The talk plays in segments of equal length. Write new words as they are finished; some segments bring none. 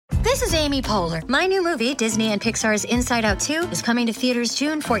This is Amy Poehler. My new movie, Disney and Pixar's Inside Out 2, is coming to theaters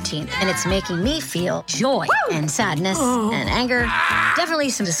June 14th, and it's making me feel joy and sadness and anger, definitely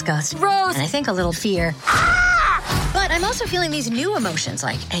some disgust, and I think a little fear. But I'm also feeling these new emotions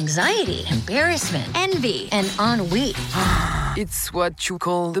like anxiety, embarrassment, envy, and ennui. It's what you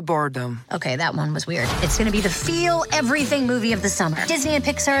call the boredom. Okay, that one was weird. It's gonna be the feel everything movie of the summer. Disney and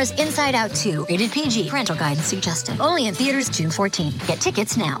Pixar's Inside Out 2, rated PG. Parental guidance suggested. Only in theaters June 14th. Get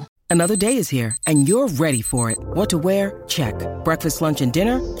tickets now. Another day is here, and you're ready for it. What to wear? Check. Breakfast, lunch, and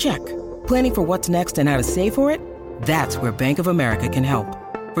dinner? Check. Planning for what's next and how to save for it? That's where Bank of America can help.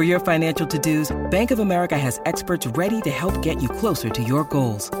 For your financial to-dos, Bank of America has experts ready to help get you closer to your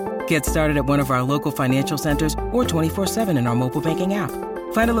goals. Get started at one of our local financial centers or 24/7 in our mobile banking app.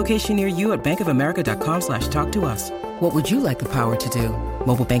 Find a location near you at bankofamerica.com/talktous. What would you like the power to do?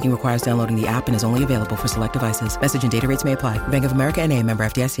 Mobile banking requires downloading the app and is only available for select devices. Message and data rates may apply. Bank of America N.A., member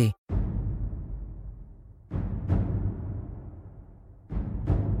FDIC.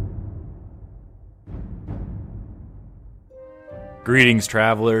 Greetings,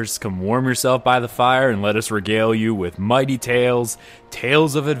 travelers. Come warm yourself by the fire and let us regale you with mighty tales,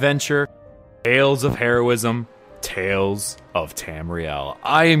 tales of adventure, tales of heroism, tales of Tamriel.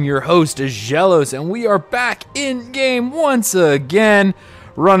 I am your host, Agelos, and we are back in game once again,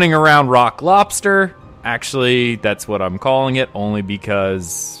 running around Rock Lobster. Actually, that's what I'm calling it, only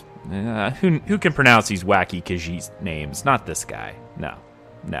because who can pronounce these wacky Khajiit names? Not this guy. No.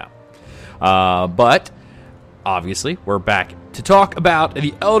 But obviously, we're back to talk about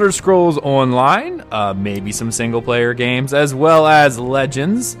the Elder Scrolls Online, maybe some single-player games, as well as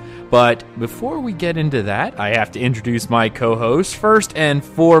Legends. But before we get into that, I have to introduce my co-host. First and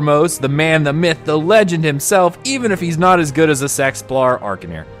foremost, the man, the myth, the legend himself, even if he's not as good as a Sexplar,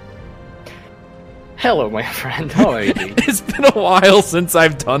 Arcanir. Hello, my friend. How are you doing? It's been a while since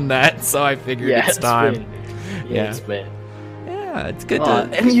I've done that, so I figured it's time. It's been. Yeah, it's good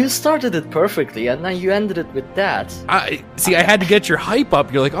and you started it perfectly, and now you ended it with that. I had to get your hype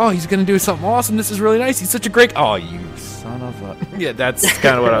up. You're like, oh, he's going to do something awesome. This is really nice. He's such a great... Oh, you son of a... Yeah, that's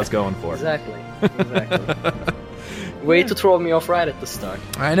kind of what I was going for. Exactly. Way to throw me off right at the start.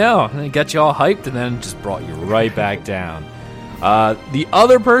 I know. And it got you all hyped, and then just brought you right back down. The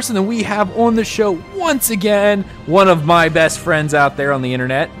other person that we have on the show, once again, one of my best friends out there on the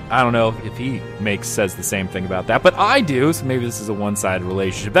internet. I don't know if he says the same thing about that, but I do, so maybe this is a one-sided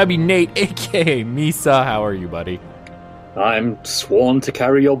relationship. That'd be Nate, a.k.a. Misa. How are you, buddy? I'm sworn to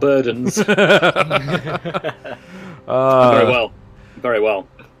carry your burdens. Very well.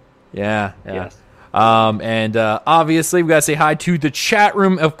 Yeah. Yes. And obviously, we got to say hi to the chat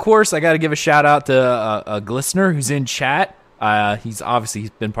room. Of course, I got to give a shout-out to a listener who's in chat. He's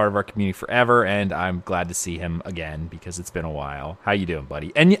been part of our community forever, and I'm glad to see him again because it's been a while. How you doing,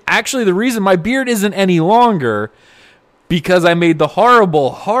 buddy? And actually, the reason my beard isn't any longer because I made the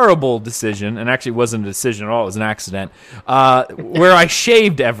horrible decision, and actually it wasn't a decision at all, it was an accident, where I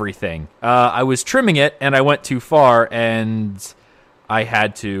shaved everything. I was trimming it, and I went too far, and I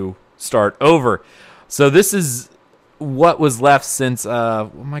had to start over. So this is what was left since,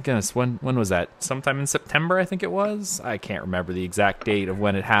 oh my goodness, when was that? Sometime in September, I think it was? I can't remember the exact date of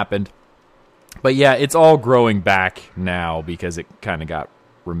when it happened. But yeah, it's all growing back now because it kind of got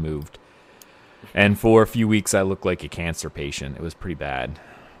removed. And for a few weeks, I looked like a cancer patient. It was pretty bad.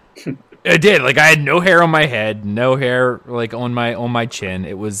 It did. Like, I had no hair on my head, no hair like on my chin.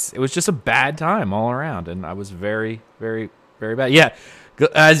 It was just a bad time all around, and I was very, very, very bad. Yeah,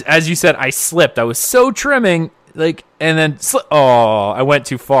 as you said, I slipped. I was so trimming. Like, and then, I went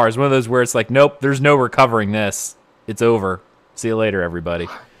too far. It's one of those where it's like, nope, there's no recovering this. It's over. See you later, everybody.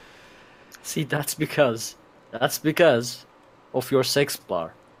 See, that's because of your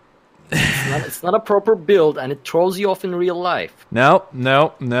Sexplar. It's not a proper build, and it throws you off in real life. No.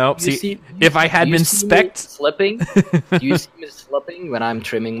 See, if I had been specced... slipping? Do you see me slipping when I'm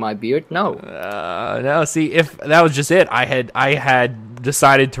trimming my beard? No. No, see, if that was just it, I had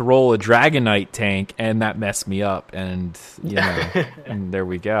decided to roll a Dragon Knight tank, and that messed me up, and, and there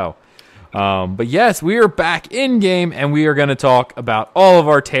we go. But yes, we are back in-game, and we are going to talk about all of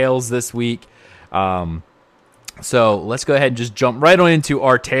our tales this week. So let's go ahead and just jump right on into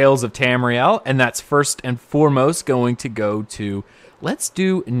our Tales of Tamriel, and that's first and foremost going to go to, let's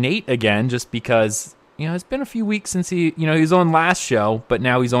do Nate again, just because, it's been a few weeks since he was on last show, but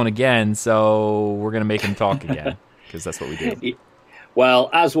now he's on again, so we're going to make him talk again, because that's what we do.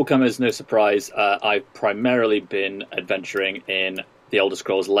 Well, as will come as no surprise, I've primarily been adventuring in the Elder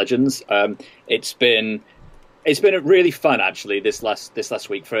Scrolls Legends. It's been really fun, actually, this last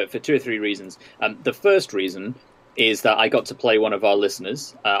week for 2 or 3 reasons. The first reason is that I got to play one of our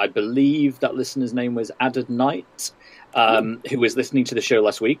listeners. I believe that listener's name was Added Knight, who was listening to the show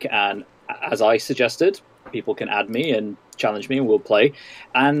last week. And as I suggested, people can add me and challenge me and we'll play.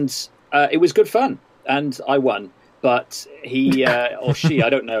 And it was good fun. And I won. But he or she, I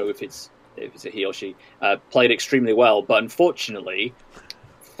don't know if it's a he or she, played extremely well. But unfortunately,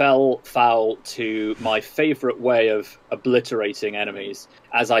 fell foul to my favourite way of obliterating enemies.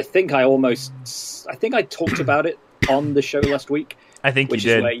 As I think I talked about it on the show last week. I think which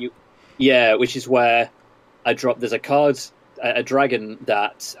you is did. Which is where I dropped. There's a card, a dragon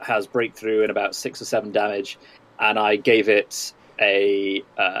that has breakthrough and about 6 or 7 damage, and I gave it a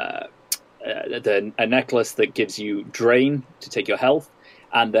necklace that gives you drain to take your health,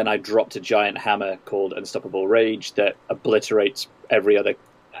 and then I dropped a giant hammer called Unstoppable Rage that obliterates every other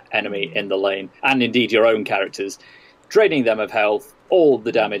enemy in the lane, and indeed your own characters, draining them of health. All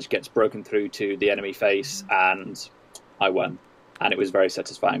the damage gets broken through to the enemy face, and I won. And it was very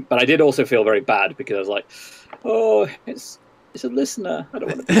satisfying. But I did also feel very bad because I was like, oh, it's a listener. I don't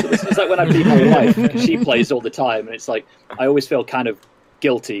want to be a listener. It's like when I beat my wife, because she plays all the time, and it's like, I always feel kind of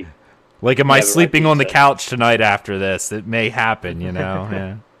guilty. Like, am I sleeping on the couch tonight after this? It may happen, you know?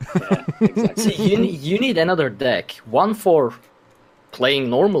 Yeah. Yeah, exactly. See, you need another deck. One for playing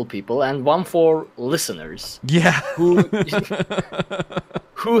normal people and one for listeners Yeah. who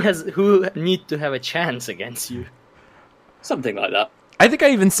need to have a chance against you. Something like that. I think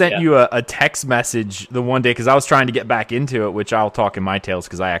I even sent you a text message the one day because I was trying to get back into it, which I'll talk in my tales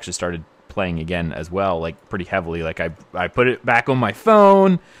because I actually started playing again as well, like pretty heavily. Like I put it back on my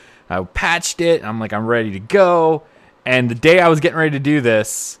phone, I patched it, I'm like, I'm ready to go. And the day I was getting ready to do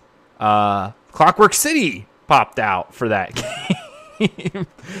this, Clockwork City popped out for that game.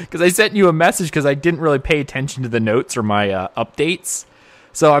 Because I sent you a message because I didn't really pay attention to the notes or my updates.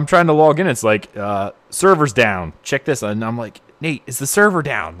 So I'm trying to log in. It's like, server's down. Check this. And I'm like, Nate, is the server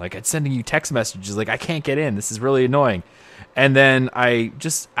down? Like, I'm sending you text messages. Like, I can't get in. This is really annoying. And then I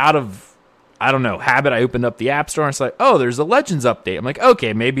just, out of, I don't know, habit, I opened up the App Store and it's like, oh, there's a Legends update. I'm like,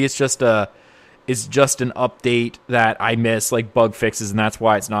 okay, maybe it's just an update that I miss, like bug fixes, and that's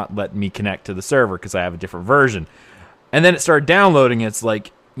why it's not letting me connect to the server because I have a different version. And then it started downloading. It's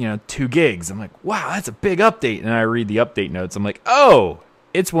like, 2 gigs. I'm like, wow, that's a big update. And I read the update notes. I'm like, oh,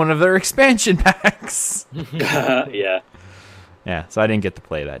 it's one of their expansion packs. Yeah. Yeah, so I didn't get to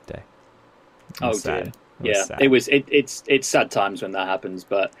play that day. It was Dear. sad. Yeah, sad. it's sad times when that happens,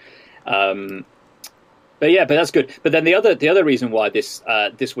 but that's good. But then the other reason why this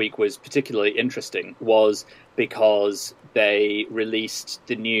week was particularly interesting was because they released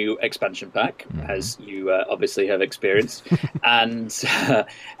the new expansion pack, as you obviously have experienced, and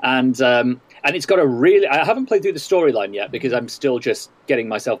it's got a really. I haven't played through the storyline yet because I'm still just getting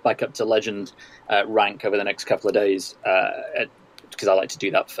myself back up to legend rank over the next couple of days. Because I like to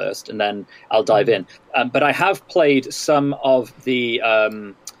do that first, and then I'll dive in. But I have played some of the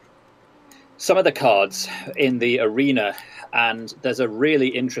cards in the arena, and there's a really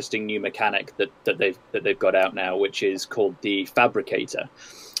interesting new mechanic that they've got out now, which is called the fabricants.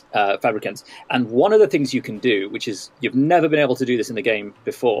 And one of the things you can do, which is you've never been able to do this in the game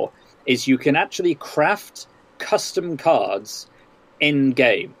before, is you can actually craft custom cards in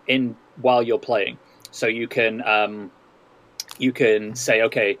game while you're playing. So you can say,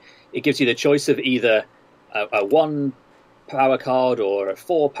 okay, it gives you the choice of either a 1 power card or a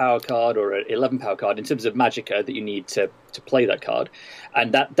 4 power card or an 11 power card in terms of magicka that you need to play that card.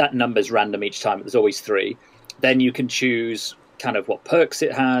 And that number's random each time. There's always 3. Then you can choose kind of what perks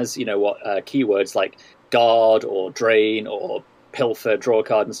it has, what keywords like guard or drain or pilfer, draw a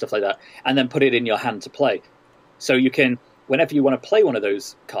card and stuff like that, and then put it in your hand to play. So you can, whenever you want to play one of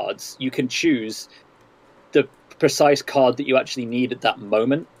those cards, you can choose the precise card that you actually need at that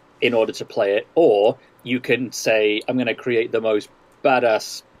moment in order to play it, or you can say, I'm going to create the most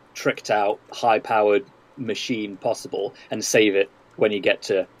badass, tricked out, high-powered machine possible and save it when you get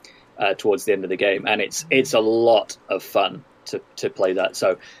to towards the end of the game. And it's a lot of fun to play that.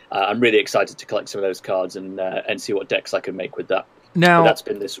 So I'm really excited to collect some of those cards and see what decks I can make with that. Now, but that's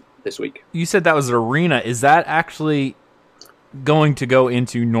been this week. You said that was an arena. Is that actually going to go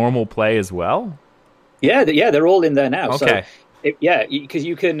into normal play as well? Yeah, they're all in there now. Okay. So, because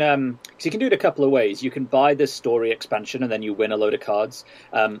you can do it a couple of ways. You can buy the story expansion and then you win a load of cards.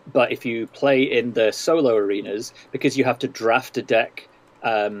 But if you play in the solo arenas, because you have to draft a deck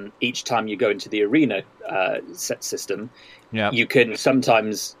each time you go into the arena set system, you can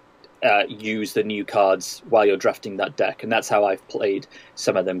sometimes use the new cards while you're drafting that deck. And that's how I've played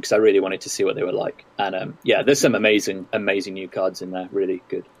some of them, because I really wanted to see what they were like. And there's some amazing new cards in there. Really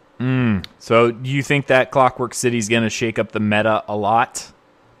good. So do you think that Clockwork City is going to shake up the meta a lot?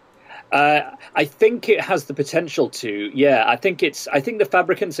 I think it has the potential to. Yeah, I think the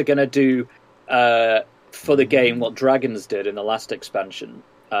Fabricants are going to do for the game what Dragons did in the last expansion.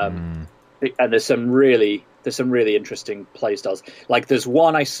 And there's some really interesting playstyles. Like there's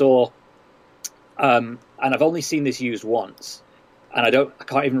one I saw, and I've only seen this used once, and I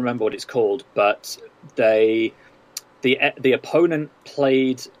can't even remember what it's called. But the opponent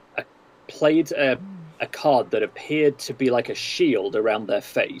played a card that appeared to be like a shield around their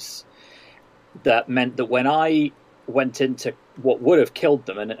face. That meant that when I went into what would have killed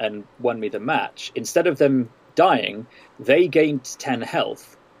them and won me the match, instead of them dying, they gained 10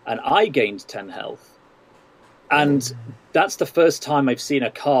 health, and I gained 10 health. And that's the first time I've seen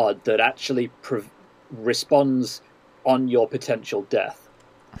a card that actually responds on your potential death,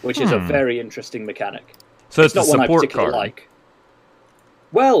 which is a very interesting mechanic. So it's not a one I support particularly card. like.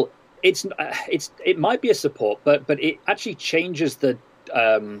 Well, it might be a support, but it actually changes the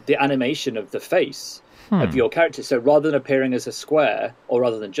animation of the face of your character. So rather than appearing as a square, or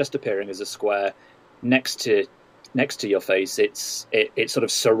rather than just appearing as a square next to your face, it sort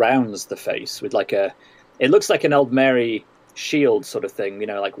of surrounds the face with it looks like an Eldmeri shield sort of thing,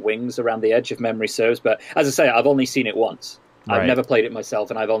 like wings around the edge, if memory serves. But as I say, I've only seen it once. I've never played it myself,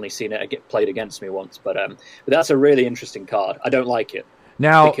 and I've only seen it get played against me once. But that's a really interesting card. I don't like it.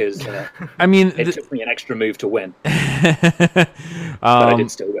 Now, because I mean, it took me an extra move to win, but I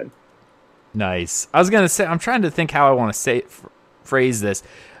did still win. Nice. I was gonna say, I'm trying to think how I want to phrase this.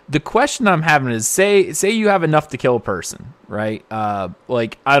 The question I'm having is, say you have enough to kill a person, right?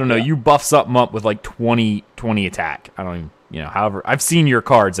 Like I don't know, you buff something up with like 20 attack. I don't even, however, I've seen your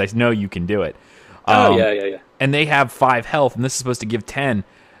cards. I know you can do it. Yeah. And they have 5 health, and this is supposed to give 10.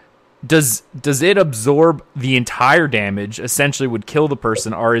 Does it absorb the entire damage? Essentially, would kill the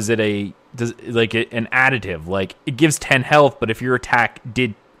person, or is it an additive? Like it gives 10 health, but if your attack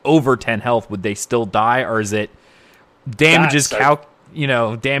did over 10 health, would they still die, or is it damage is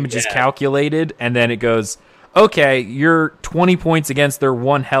calculated, and then it goes, okay, you're 20 points against their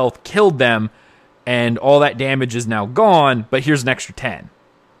 1 health, killed them, and all that damage is now gone, but here's an extra 10.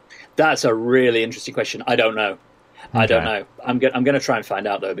 That's a really interesting question. I don't know. I don't know. I'm going to try and find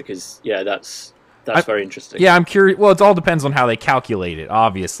out though, because that's very interesting. Yeah, I'm curious. Well, it all depends on how they calculate it.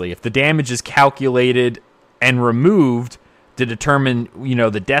 Obviously, if the damage is calculated and removed to determine,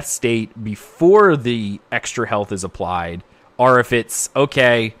 the death state before the extra health is applied, or if it's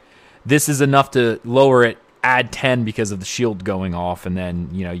okay, this is enough to lower it, add 10 because of the shield going off, and then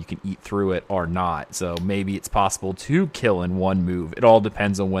you can eat through it or not. So maybe it's possible to kill in one move. It all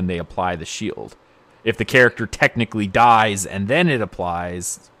depends on when they apply the shield. If the character technically dies and then it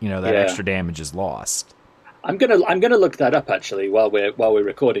applies, that extra damage is lost. I'm gonna look that up actually while we're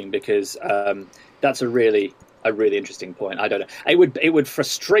recording, because that's a really interesting point. I don't know. It would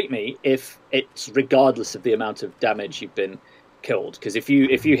frustrate me if it's regardless of the amount of damage you've been killed, because if you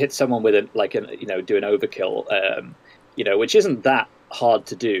hit someone with do an overkill, which isn't that hard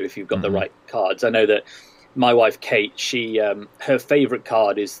to do if you've got the right cards. I know that my wife Kate, she her favorite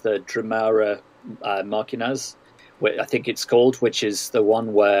card is the Dramara Marquinaz, I think it's called, which is the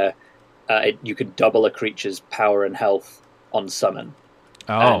one where you can double a creature's power and health on summon.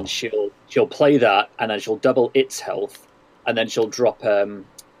 And she'll play that, and then she'll double its health, and then she'll drop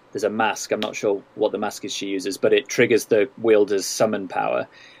there's a mask. I'm not sure what the mask is she uses, but it triggers the wielder's summon power,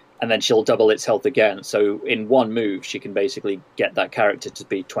 and then she'll double its health again. So in one move, she can basically get that character to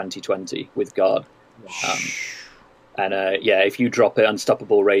be 20/20 with guard. If you drop an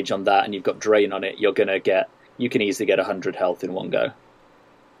Unstoppable Rage on that and you've got Drain on it, you can easily get 100 health in one go.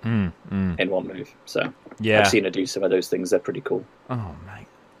 In one move. So I've seen her do some of those things. They're pretty cool. Oh, my.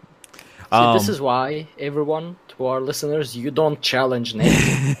 See, this is why, everyone, to our listeners, you don't challenge Nate.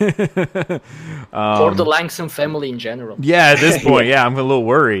 Or the Langston family in general. Yeah, at this point, I'm a little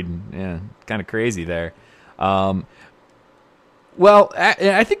worried. Yeah, kind of crazy there. Well,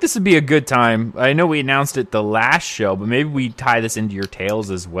 I think this would be a good time. I know we announced it the last show, but maybe we tie this into your tales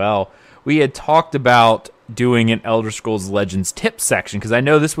as well. We had talked about doing an Elder Scrolls Legends tips section, because I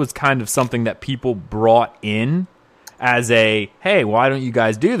know this was kind of something that people brought in as hey, why don't you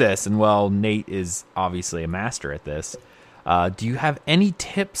guys do this? And well, Nate is obviously a master at this. Do you have any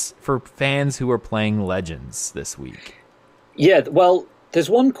tips for fans who are playing Legends this week? Yeah, well, there's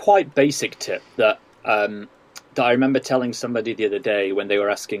one quite basic tip that I remember telling somebody the other day when they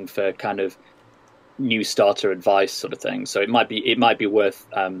were asking for kind of new starter advice sort of thing. So it might be worth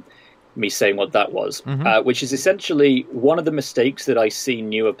me saying what that was, which is essentially one of the mistakes that I see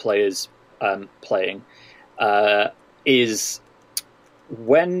newer players playing is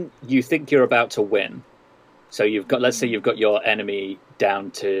when you think you're about to win, so let's say you've got your enemy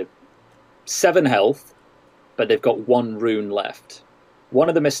down to 7 health, but they've got 1 rune left. One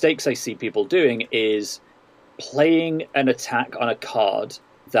of the mistakes I see people doing is playing an attack on a card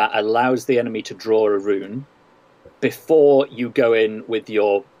that allows the enemy to draw a rune before you go in with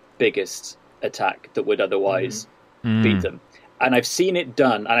your biggest attack that would otherwise beat them. And I've seen it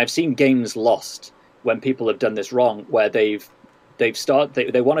done, and I've seen games lost when people have done this wrong, where they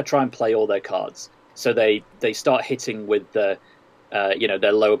want to try and play all their cards. So they start hitting with their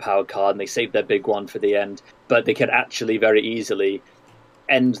lower power card, and they save their big one for the end. But they can actually very easily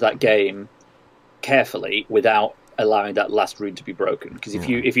end that game carefully without allowing that last rune to be broken. Because if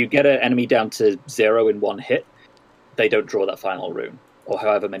you get an enemy down to 0 in 1 hit, they don't draw that final rune, or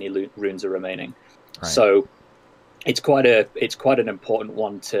however many runes are remaining. Right. So it's quite an important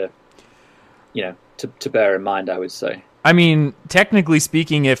one to bear in mind, I would say. I mean, technically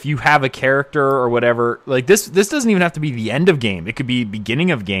speaking, if you have a character or whatever, like this doesn't even have to be the end of game. It could be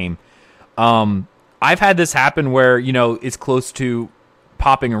beginning of game. I've had this happen where, it's close to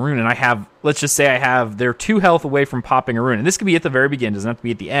popping a rune, and let's just say they're 2 health away from popping a rune, and this could be at the very beginning, doesn't have to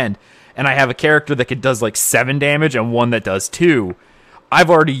be at the end, and I have a character that does like 7 damage and one that does 2. I've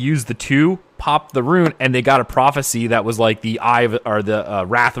already used the 2, popped the rune, and they got a prophecy that was like the Eye of, or the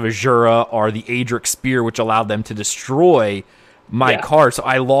Wrath of Azura or the Adric Spear, which allowed them to destroy my card. So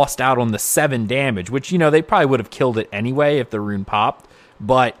I lost out on the 7 damage, which, they probably would have killed it anyway if the rune popped,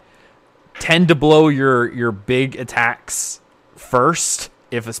 but tend to blow your big attacks first,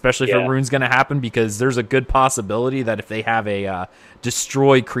 especially if a rune's going to happen, because there's a good possibility that if they have a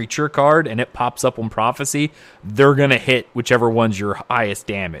destroy creature card and it pops up on prophecy, they're going to hit whichever one's your highest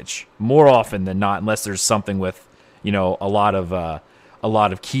damage more often than not, unless there's something with a lot of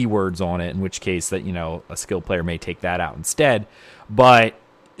keywords on it, in which case that a skilled player may take that out instead. But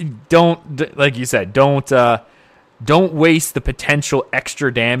don't, like you said, don't waste the potential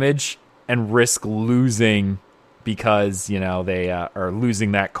extra damage and risk losing because they are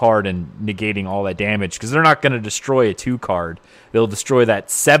losing that card and negating all that damage, because they're not going to destroy a 2 card. They'll destroy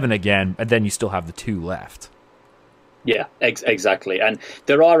that 7 again, and then you still have the 2 left. Yeah, exactly. And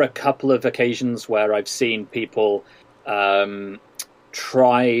there are a couple of occasions where I've seen people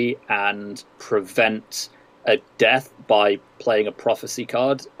try and prevent a death by playing a prophecy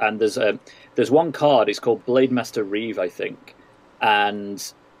card. And there's one card, it's called Blademaster Reeve, I think.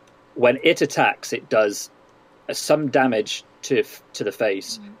 And when it attacks, it does some damage to the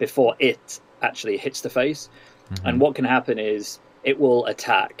face before it actually hits the face. And what can happen is it will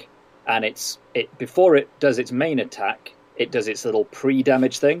attack, and before it does its main attack, it does its little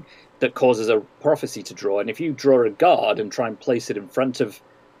pre-damage thing that causes a prophecy to draw. And if you draw a guard and try and place it in front of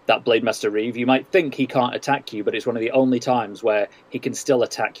that Blademaster Reeve, you might think he can't attack you, but it's one of the only times where he can still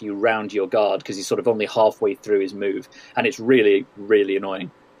attack you round your guard, because he's sort of only halfway through his move, and it's really, really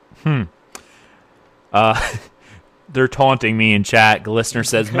annoying. They're taunting me in chat. The listener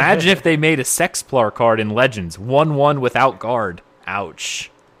says, imagine if they made a Sexplar card in Legends, 1/1 without guard.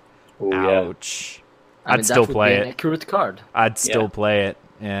 Ouch. Ooh, ouch. Yeah. I'd still play it. An accurate card. I'd still play it.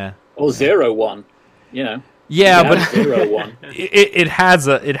 Yeah. Or 0/1. Yeah, but 0/1. it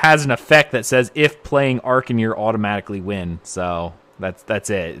has an effect that says if playing Arcanir automatically win. So that's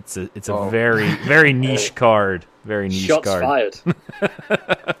it. It's a very, very niche card. Very niche Shots card. fired.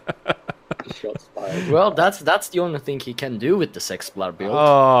 Shots fired. Well, that's the only thing he can do with the Sexplar build.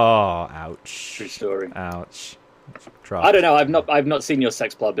 Oh, ouch. True story. Ouch. I don't know. I've not seen your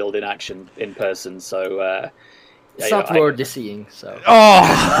Sexplar build in action in person, so it's not worth seeing. So.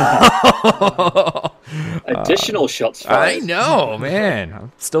 Oh. Additional shots fired. I know, man.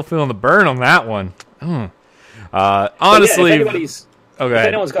 I'm still feeling the burn on that one. Honestly, if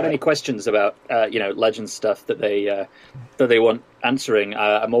anyone's got any questions about Legends stuff that they want answering,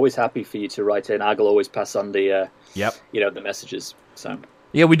 I'm always happy for you to write in. I'll always pass on the the messages. So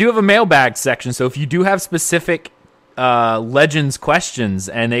yeah, we do have a mailbag section. So if you do have specific Legends questions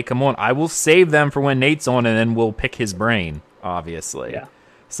and they come on, I will save them for when Nate's on, and then we'll pick his brain. Obviously, yeah.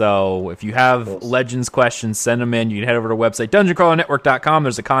 So if you have Legends questions, send them in. You can head over to our website, DungeonCrawlerNetwork.com.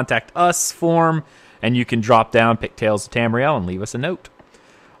 There's a contact us form, and you can drop down, pick Tales of Tamriel, and leave us a note.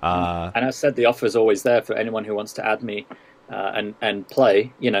 And I said the offer is always there for anyone who wants to add me and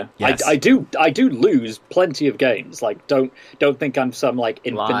play. Yes. I do lose plenty of games. Like don't think I'm some like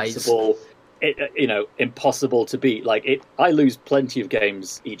invincible, impossible to beat. Like I lose plenty of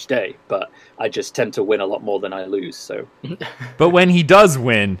games each day, but I just tend to win a lot more than I lose. So, but when he does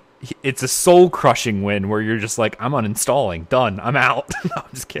win, it's a soul crushing win where you're just like, I'm uninstalling, done, I'm out. No, I'm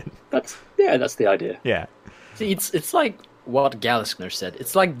just kidding. That's the idea. Yeah. See, it's like what Galaskner said.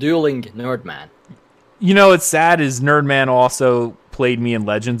 It's like dueling Nerdman. You know what's sad is Nerdman also played me in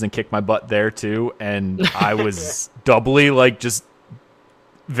Legends and kicked my butt there too, and I was doubly like just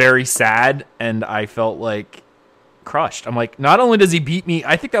very sad, and I felt like crushed. I'm like, not only does he beat me,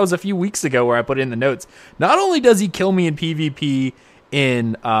 I think that was a few weeks ago where I put it in the notes. Not only does he kill me in PvP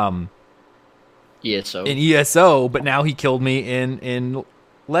in ESO, but now he killed me in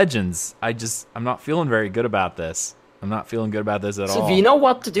Legends. I'm not feeling very good about this. I'm not feeling good about this at all. So we know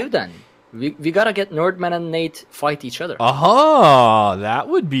what to do then. We gotta get Nerdman and Nate fight each other. Oh, that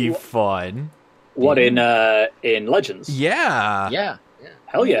would be fun. What in Legends? Yeah.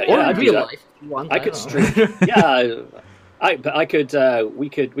 Hell yeah! Or yeah, in I'd do real that. life, if you want. I could stream. Yeah, I could. We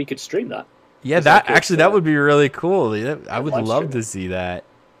could stream that. Yeah, that would be really cool. I would love to see that.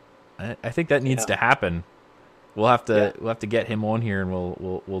 I think that needs to happen. We'll have to get him on here, and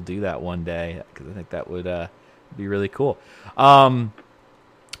we'll do that one day, because I think that would be really cool.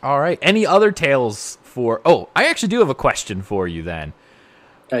 All right. Any other tales for... Oh, I actually do have a question for you then.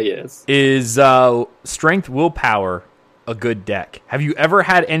 Yes. Is Strength Willpower a good deck? Have you ever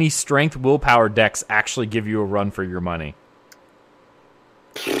had any Strength Willpower decks actually give you a run for your money?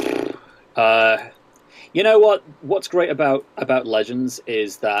 You know what? What's great about Legends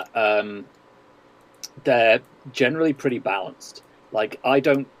is that they're generally pretty balanced. Like, I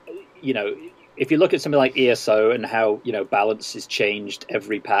don't... You know... If you look at something like ESO and how, balance is changed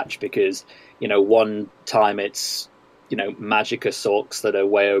every patch because, one time it's, Magicka Sorks that are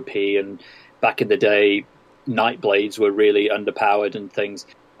way OP, and back in the day, Nightblades were really underpowered and things.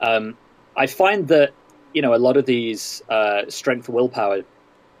 I find that, a lot of these strength willpower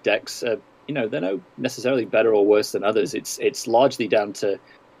decks, they're not necessarily better or worse than others. It's largely down to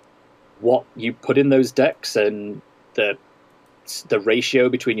what you put in those decks and the ratio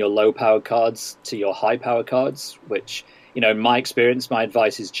between your low power cards to your high power cards, which, in my experience, my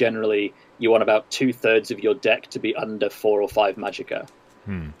advice is generally you want about 2/3 of your deck to be under 4 or 5 Magicka.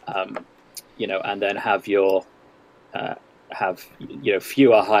 And then have your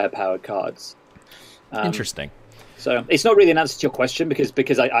fewer higher power cards. Interesting. So it's not really an answer to your question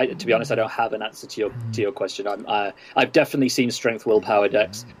because I to be honest, I don't have an answer to your question. I've definitely seen strength willpower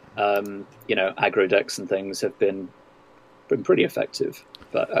decks, aggro decks and things have been pretty effective.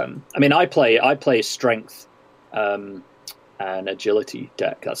 But I play strength and agility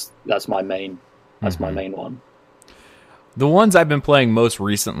deck. That's my main. That's my main one. The ones I've been playing most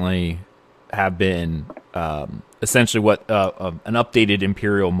recently have been essentially what an updated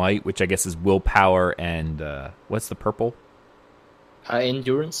Imperial Might, which I guess is willpower and what's the purple?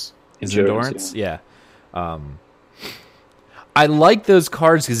 Endurance. Is endurance? Yeah. I like those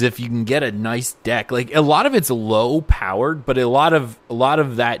cards because if you can get a nice deck, like a lot of it's low powered, but a lot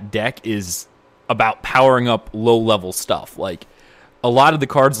of that deck is about powering up low level stuff. Like a lot of the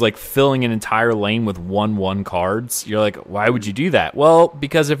cards, like filling an entire lane with 1/1 cards. You're like, why would you do that? Well,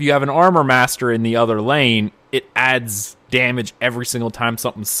 because if you have an Armor Master in the other lane, it adds damage every single time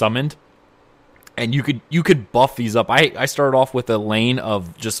something's summoned, and you could buff these up. I started off with a lane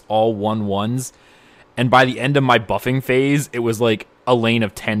of just all 1/1s. And by the end of my buffing phase, it was like a lane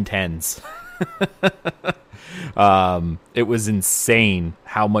of 10/10s. It was insane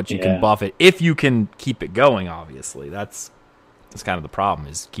how much you can buff it. If you can keep it going, obviously. That's kind of the problem,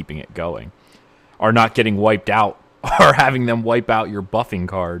 is keeping it going. Or not getting wiped out, or having them wipe out your buffing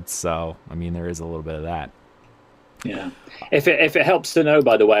cards. So, there is a little bit of that. Yeah. If it helps to know,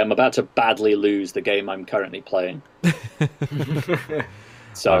 by the way, I'm about to badly lose the game I'm currently playing.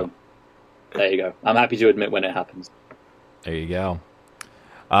 So... there you go. I'm happy to admit when it happens. There you go.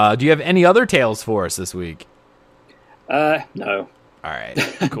 Do you have any other tales for us this week? No. All right.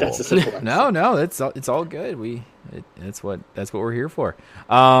 Cool. That's a simple answer. No, it's all good. That's what we're here for.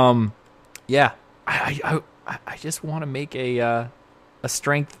 Yeah. I just want to make a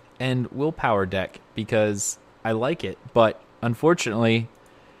strength and willpower deck because I like it, but unfortunately,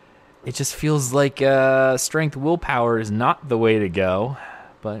 it just feels like strength willpower is not the way to go.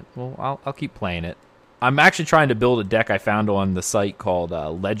 But I'll keep playing it. I'm actually trying to build a deck I found on the site called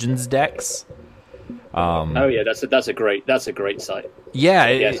Legends Decks. That's a great site. Yeah.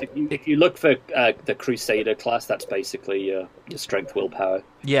 If you look for the Crusader class, that's basically your strength willpower.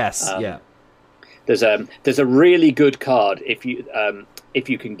 Yes. Yeah. There's a really good card if you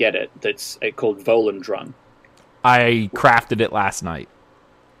can get it. That's called Volendrung. I crafted it last night.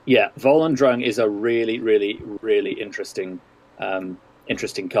 Yeah, Volendrung is a really, really, really interesting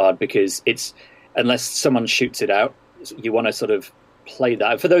card because it's, unless someone shoots it out, you want to sort of play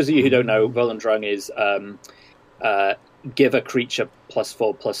that. For those of you who don't know, Volendrung is give a creature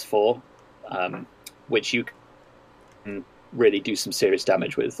 +4/+4, which you can really do some serious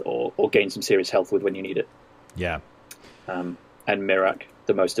damage with, or gain some serious health with when you need it. Yeah. And Mirak,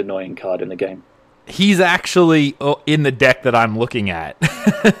 the most annoying card in the game. He's actually in the deck that I'm looking at.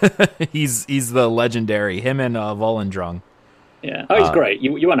 he's the legendary, him and Volendrung. Yeah, he's great.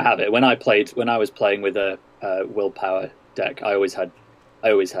 You want to have it. When I was playing with a willpower deck, I always had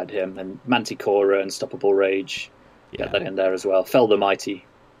him, and Manticora, Unstoppable Rage. Get that in there as well. Fell the Mighty.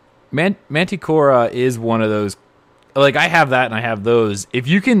 Manticora is one of those. Like, I have that and I have those. If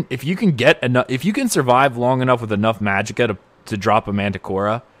you can get enough, if you can survive long enough with enough Magicka to drop a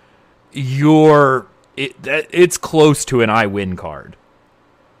Manticora, it's close to an I win card.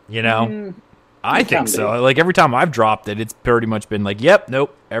 You know? I think so. Like, every time I've dropped it, it's pretty much been like, yep,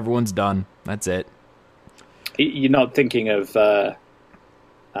 nope, everyone's done. That's it. You're not thinking of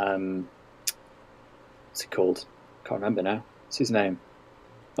what's it called? Can't remember now. What's his name?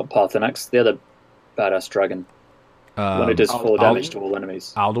 Not Parthenax, the other badass dragon. When it does 4 damage to all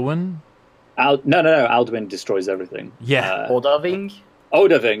enemies. Alduin? No. Alduin destroys everything. Yeah. Odahviing?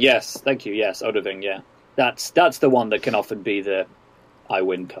 Odahviing, yes. Thank you. Yes, Odahviing, yeah. That's the one that can often be the I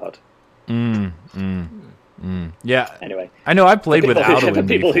win card. Yeah. Anyway. I know I played with Alduin for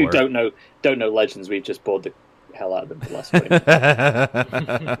people before. who don't know Legends, we've just bored the hell out of them for the last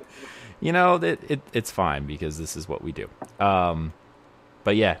game. You know, it's fine because this is what we do.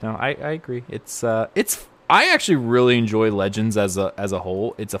 But yeah, no, I agree. It's I actually really enjoy Legends as a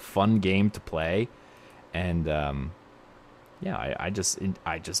whole. It's a fun game to play, and yeah, I just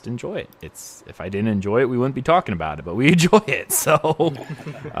enjoy it. It's if I didn't enjoy it, we wouldn't be talking about it, but we enjoy it. So,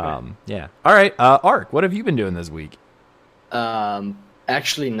 yeah. All right, Ark, what have you been doing this week?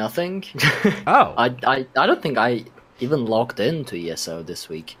 Actually, nothing. Oh, I don't think I even logged into ESO this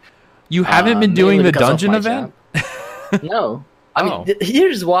week. You haven't been doing the because of dungeon my event? No. I mean, Oh.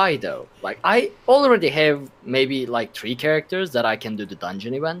 here's why, though. Like, I already have maybe, like, 3 characters that I can do the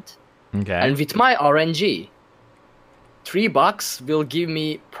dungeon event. Okay. And with my RNG, $3 will give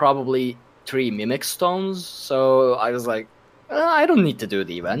me probably 3 Mimic Stones. So I was like, I don't need to do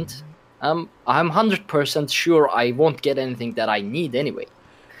the event. I'm 100% sure I won't get anything that I need anyway.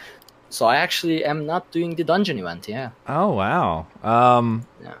 So I actually am not doing the dungeon event, yeah. Oh, wow.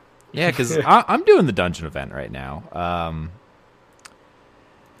 Yeah. Yeah, because I'm doing the dungeon event right now.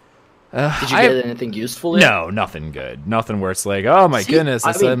 Did you get anything useful yet? No, nothing good. Nothing where it's like, oh my goodness,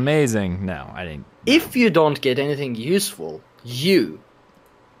 that's amazing. No, I didn't. If you don't get anything useful,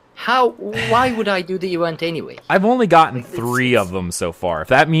 why would I do the event anyway? I've only gotten 3 of them so far. If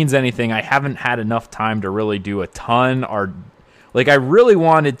that means anything, I haven't had enough time to really do a ton. Or, like, I really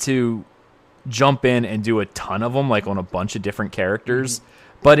wanted to jump in and do a ton of them, like on a bunch of different characters. Mm-hmm.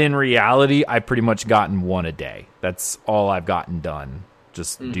 But in reality, I've pretty much gotten 1 a day. That's all I've gotten done,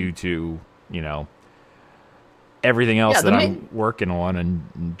 just due to, you know, everything else that I'm working on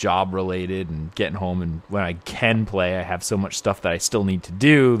and job related and getting home. And when I can play, I have so much stuff that I still need to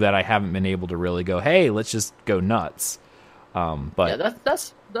do that I haven't been able to really go, hey, let's just go nuts. But yeah,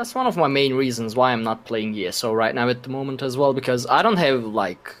 that's one of my main reasons why I'm not playing ESO right now at the moment as well, because I don't have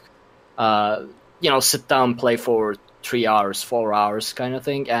like, sit down, play for 3 hours, 4 hours kind of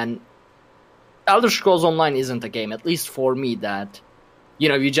thing. And Elder Scrolls Online isn't a game, at least for me, that,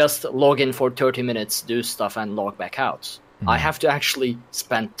 you just log in for 30 minutes, do stuff, and log back out. Mm-hmm. I have to actually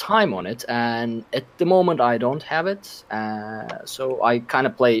spend time on it, and at the moment I don't have it. So I kind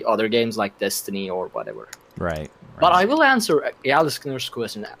of play other games like Destiny or whatever. Right. But I will answer Alistair's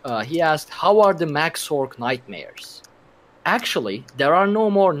question. He asked, how are the Maxorg nightmares? Actually, there are no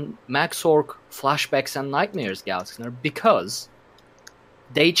more Maxorg flashbacks and nightmares, Galaxner, because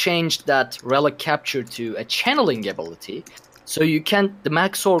they changed that relic capture to a channeling ability. So the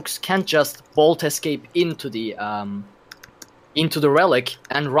Maxorgs can't just bolt escape into the relic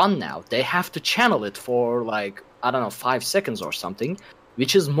and run now. They have to channel it for 5 seconds or something,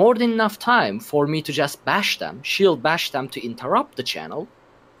 which is more than enough time for me to just shield bash them to interrupt the channel.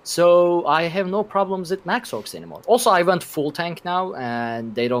 So I have no problems with Maxorgs anymore. Also, I went full tank now,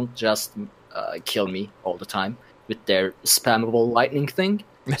 and they don't just kill me all the time with their spammable lightning thing.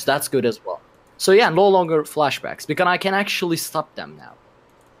 So that's good as well. So yeah, no longer flashbacks, because I can actually stop them now.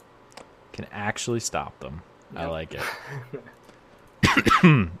 Can actually stop them. Yep. I like it.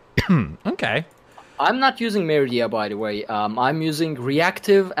 Okay. I'm not using Meridia, by the way. I'm using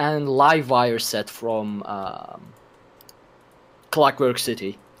Reactive and Livewire set from Clockwork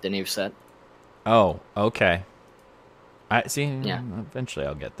City, the new set. Oh, okay. I see. Yeah. Eventually,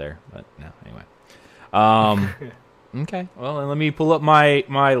 I'll get there, but no. Anyway. Okay. Well, then let me pull up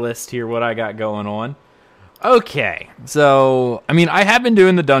my list here. What I got going on. Okay. So, I mean, I have been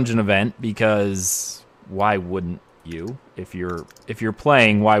doing the dungeon event because why wouldn't you. If you're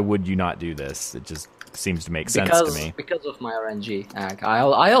playing, why would you not do this? It just seems to make sense to me. Because of my RNG.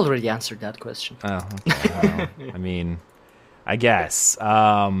 I already answered that question. Oh, okay. Well, I mean, I guess.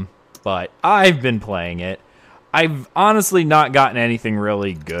 But I've been playing it. I've honestly not gotten anything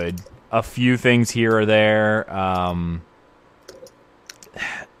really good. A few things here or there.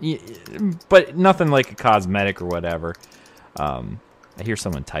 But nothing like a cosmetic or whatever. I hear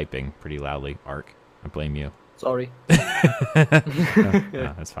someone typing pretty loudly. Ark, I blame you. Sorry. No,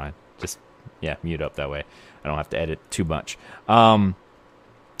 that's fine. Just, mute up that way. I don't have to edit too much.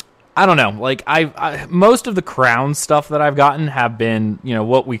 I don't know. Like I most of the crown stuff that I've gotten have been,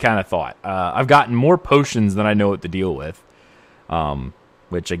 what we kind of thought. I've gotten more potions than I know what to deal with.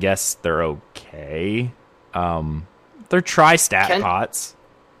 Which I guess they're okay. They're tri-stat pots.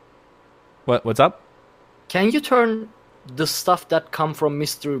 What's up? Can you turn the stuff that come from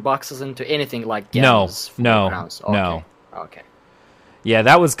mystery boxes into anything like gems? No. Okay. Yeah,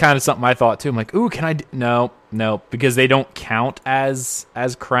 that was kind of something I thought too. I'm like, ooh, can I? No, because they don't count as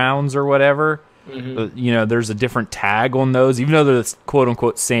crowns or whatever. Mm-hmm. There's a different tag on those, even though they're the quote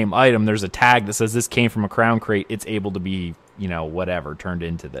unquote same item. There's a tag that says this came from a crown crate. It's able to be, whatever turned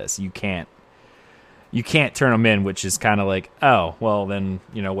into this. You can't turn them in, which is kind of like, oh, well then,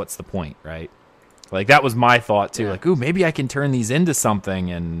 what's the point, right? Like that was my thought too. Yeah. Like, ooh, maybe I can turn these into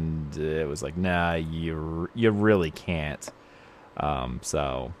something, and it was like, nah, you really can't.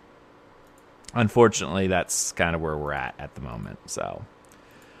 So unfortunately that's kind of where we're at the moment. So,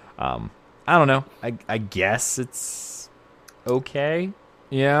 I don't know. I guess it's okay.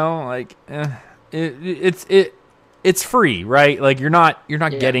 Like, it's free, right? Like you're not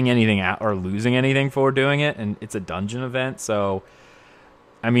getting anything out or losing anything for doing it. And it's a dungeon event. So,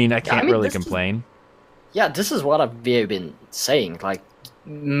 I mean, I can't really complain. This is what I've been saying. Like,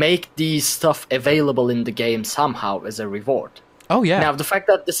 make these stuff available in the game somehow as a reward. Oh, yeah. Now, the fact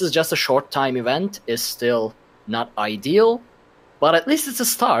that this is just a short-time event is still not ideal, but at least it's a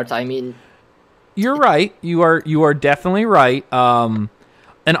start. I mean... You're right. You are definitely right. And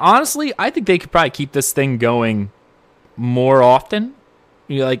honestly, I think they could probably keep this thing going more often.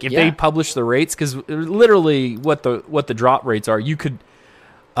 Like, if they publish the rates, because literally what the drop rates are, you could...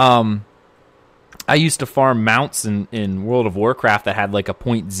 I used to farm mounts in World of Warcraft that had like a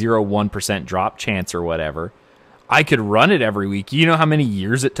 0.01% drop chance or whatever. I could run it every week. You know how many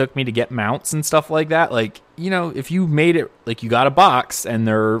years it took me to get mounts and stuff like that? Like, if you made it, like you got a box and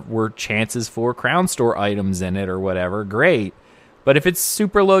there were chances for Crown Store items in it or whatever, great. But if it's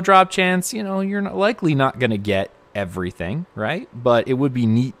super low drop chance, you're likely not going to get everything, right? But it would be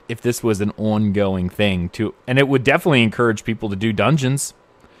neat if this was an ongoing thing too. And it would definitely encourage people to do dungeons.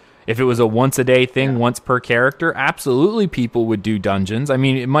 If it was a once a day thing, once per character, absolutely people would do dungeons. I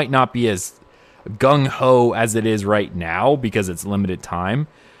mean, it might not be as gung-ho as it is right now because it's limited time,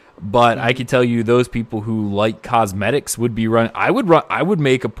 but I can tell you those people who like cosmetics would be I would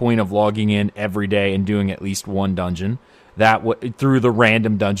make a point of logging in every day and doing at least one dungeon through the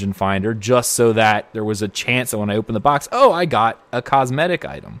random dungeon finder, just so that there was a chance that when I open the box, I got a cosmetic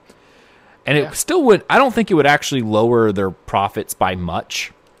item. And it still would, I don't think it would actually lower their profits by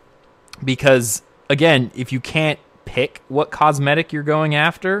much, because again, if you can't pick what cosmetic you're going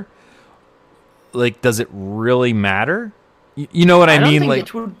after, like, does it really matter? You know what I mean? I don't think like,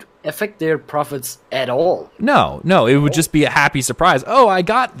 it would affect their profits at all. No, it would just be a happy surprise. Oh, I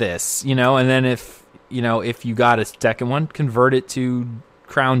got this, and then if you got a second one, convert it to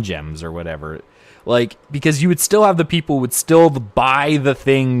crown gems or whatever. Like, because you would still have the people would still buy the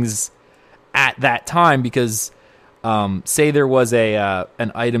things at that time because, say there was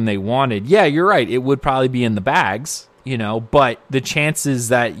an item they wanted. Yeah, you're right. It would probably be in the bags. But the chances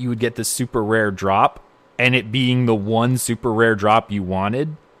that you would get the super rare drop and it being the one super rare drop you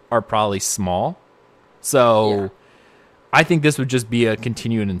wanted are probably small. So I think this would just be a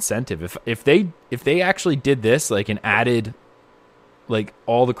continuing incentive. If they actually did this, like, and added like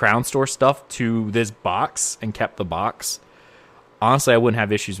all the Crown Store stuff to this box and kept the box, honestly, I wouldn't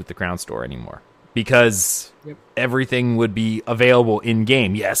have issues with the Crown Store anymore. Because everything would be available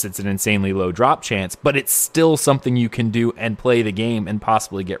in-game. Yes, it's an insanely low drop chance, but it's still something you can do and play the game and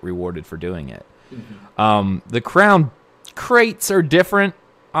possibly get rewarded for doing it. Mm-hmm. The crown crates are different,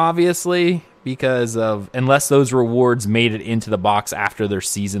 obviously, because of unless those rewards made it into the box after their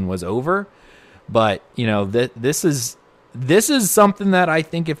season was over. But, this is something that I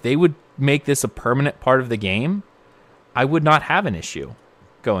think if they would make this a permanent part of the game, I would not have an issue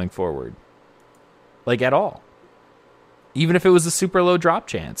going forward. Like, at all. Even if it was a super low drop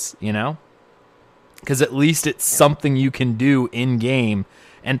chance, Because at least it's something you can do in-game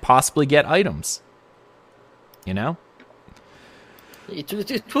and possibly get items. you know?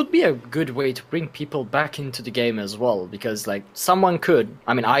 It would be a good way to bring people back into the game as well, because like someone could,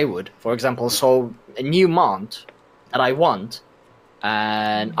 I mean I would, for example, so a new mount that I want,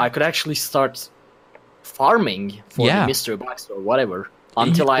 and I could actually start farming for the mystery box or whatever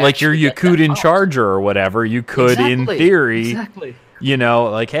until I like your Yakuten charger or whatever. You could, in theory, you know,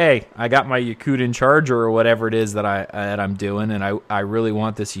 like, hey, I got my Yakuten charger or whatever it is that I'm doing, and I really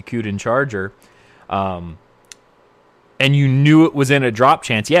want this Yakuten charger. And you knew it was in a drop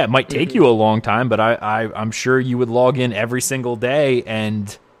chance. Yeah, it might take you a long time, but I'm sure you would log in every single day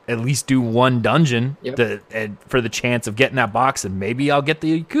and at least do one dungeon for the chance of getting that box, and maybe I'll get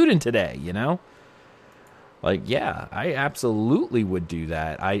the Yakuten today, you know? Like, yeah, I absolutely would do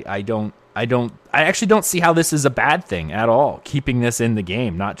that. I actually don't see how this is a bad thing at all, keeping this in the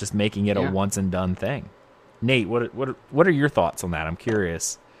game, not just making it a once and done thing. Nate, what are your thoughts on that? I'm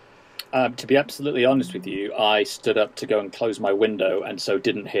curious. To be absolutely honest with you, I stood up to go and close my window, and so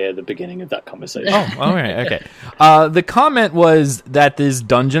didn't hear the beginning of that conversation. Oh, all right, okay. The comment was that this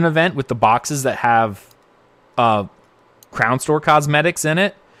dungeon event with the boxes that have Crown Store cosmetics in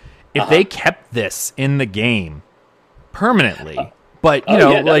it, if they kept this in the game permanently, but you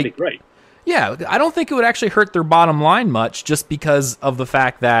know, that'd be great. Yeah, I don't think it would actually hurt their bottom line much, just because of the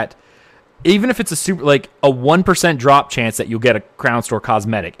fact that even if it's a 1% drop chance that you'll get a Crown Store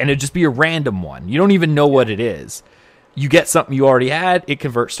cosmetic, and it'd just be a random one, you don't even know what it is. You get something you already had, it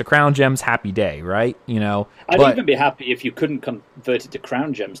converts to Crown Gems, happy day, right? You know, I'd even be happy if you couldn't convert it to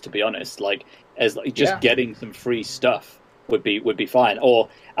Crown Gems. To be honest, getting some free stuff would be fine. Or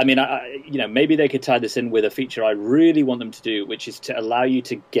I mean, maybe they could tie this in with a feature I really want them to do, which is to allow you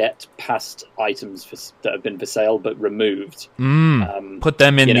to get past items that have been for sale but removed. Put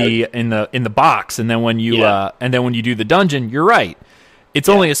them in the box, and then when you do the dungeon, you're right. It's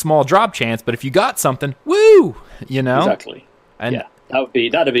only a small drop chance, but if you got something, woo, you know, exactly. And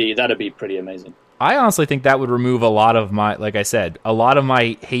that'd be pretty amazing. I honestly think that would remove a lot of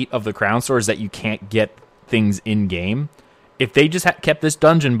my hate of the Crown Store is that you can't get things in game. If they just kept this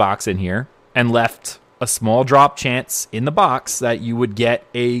dungeon box in here and left a small drop chance in the box that you would get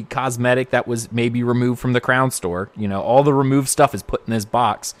a cosmetic that was maybe removed from the Crown Store, you know, all the removed stuff is put in this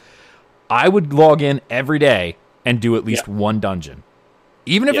box, I would log in every day and do at least one dungeon.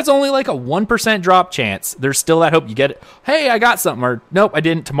 Even if it's only like a 1% drop chance, there's still that hope you get it. Hey, I got something, or nope, I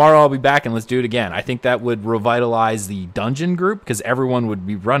didn't. Tomorrow I'll be back and let's do it again. I think that would revitalize the dungeon group because everyone would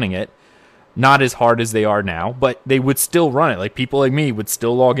be running it. Not as hard as they are now, but they would still run it. Like people like me would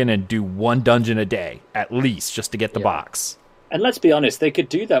still log in and do one dungeon a day, at least, just to get the box. And let's be honest, they could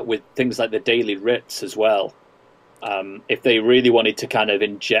do that with things like the daily writs as well. If they really wanted to kind of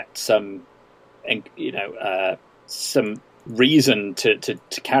inject some reason to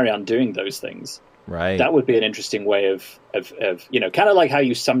carry on doing those things. Right. That would be an interesting way of kind of like how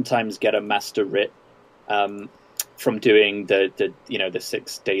you sometimes get a master writ from doing the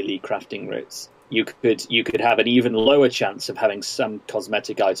 6 daily crafting writs. You could have an even lower chance of having some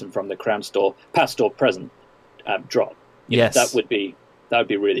cosmetic item from the Crown Store, past or present, drop. Yes, that would be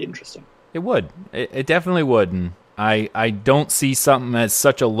really interesting. It would. It definitely would. And I don't see something as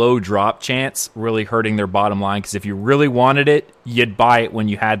such a low drop chance really hurting their bottom line, because if you really wanted it, you'd buy it when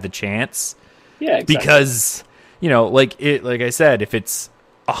you had the chance. Yeah, exactly. Because like I said, if it's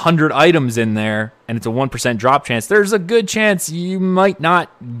 100 items in there and it's a 1% drop chance, there's a good chance you might not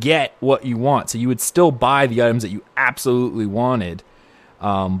get what you want. So you would still buy the items that you absolutely wanted,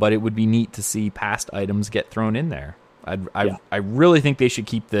 but it would be neat to see past items get thrown in there. I really think they should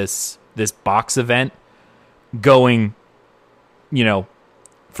keep this box event going,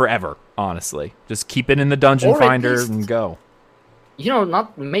 forever. Honestly, just keep it in the dungeon finder and go.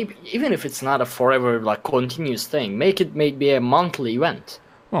 Not maybe even if it's not a forever continuous thing, make it maybe a monthly event.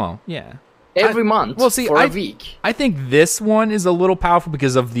 Well, yeah. Every month for a week. I think this one is a little powerful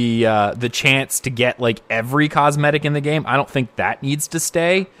because of the chance to get every cosmetic in the game. I don't think that needs to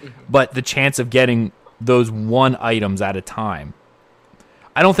stay, but the chance of getting those one items at a time.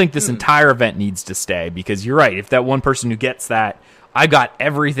 I don't think this entire event needs to stay, because you're right. If that one person who gets that, I got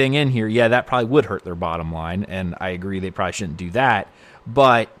everything in here, yeah, that probably would hurt their bottom line, and I agree they probably shouldn't do that.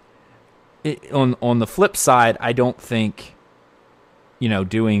 But on the flip side, I don't think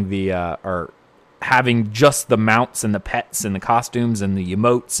doing the or having just the mounts and the pets and the costumes and the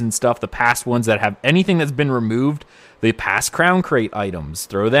emotes and stuff, the past ones that have anything that's been removed, the past Crown Crate items,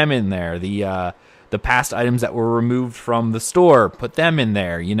 throw them in there. The past items that were removed from the store, put them in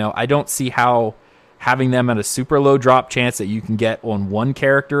there. I don't see how having them at a super low drop chance that you can get on one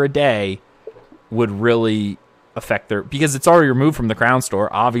character a day would really affect because it's already removed from the Crown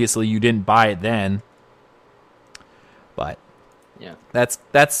Store. Obviously, you didn't buy it then. But Yeah.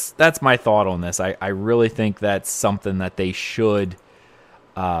 that's my thought on this. I really think that's something that they should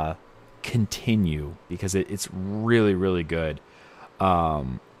continue because it's really, really good.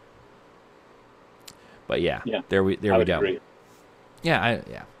 But yeah, there we go. Agree. Yeah.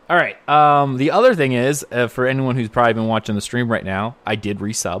 All right. The other thing is, for anyone who's probably been watching the stream right now, I did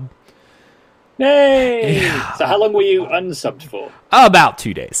resub. Yay! So how long were you unsubbed for? About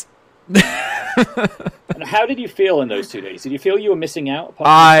 2 days. And how did you feel in those 2 days? Did you feel you were missing out? Apart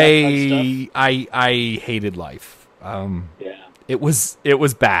from I hated life. Yeah. It was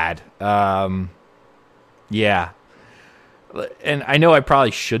bad. Yeah. And I know I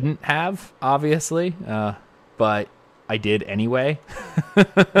probably shouldn't have, obviously, but I did anyway.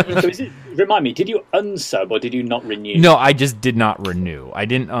 So remind me, did you unsub or did you not renew? No, I just did not renew. I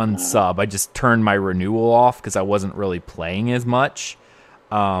didn't unsub. I just turned my renewal off because I wasn't really playing as much.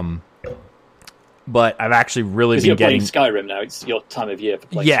 But I've actually really been getting playing Skyrim now. It's your time of year for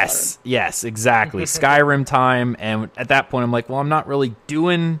playing Skyrim. Yes, exactly. Skyrim time, and at that point, I'm like, well, I'm not really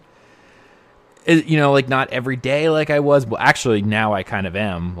doing, like not every day like I was. Well, actually, now I kind of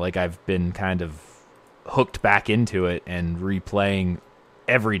am. Like I've been kind of hooked back into it and replaying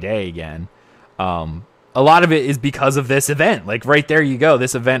every day again. A lot of it is because of this event. Like right there, you go.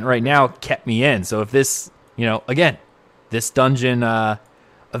 This event right now kept me in. So if this, again, this dungeon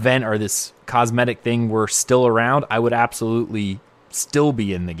event or this cosmetic thing were still around, I would absolutely still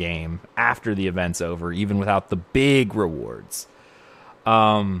be in the game after the event's over, even without the big rewards.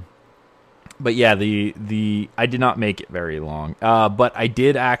 But yeah, the I did not make it very long. But I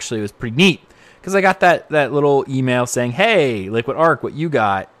did actually, it was pretty neat because I got that little email saying, "Hey, Liquid Arc, what you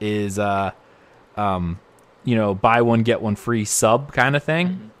got is buy one get one free sub kind of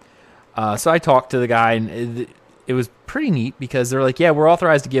thing." So I talked to the guy, and it was pretty neat because they're like, "Yeah, we're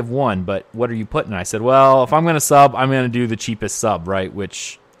authorized to give one, but what are you putting?" I said, "Well, if I'm going to sub, I'm going to do the cheapest sub, right?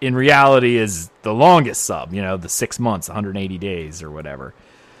 Which in reality is the longest sub, the 6 months, 180 days or whatever."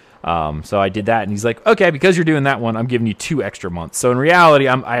 So I did that, and he's like, "Okay, because you're doing that one, I'm giving you 2 extra months." So in reality,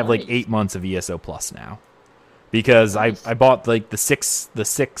 I have like 8 months of ESO Plus now because I bought like the six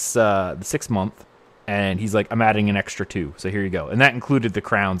month, and he's like, "I'm adding an extra 2, so here you go," and that included the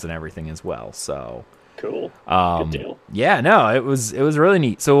crowns and everything as well. So. Cool. Good deal. Yeah, no, it was really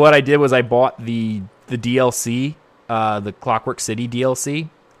neat. So what I did was I bought the DLC, the Clockwork City DLC.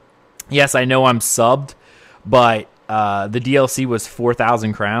 Yes, I know I'm subbed, but the DLC was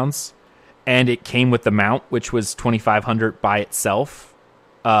 4,000 crowns, and it came with the mount, which was 2,500 by itself.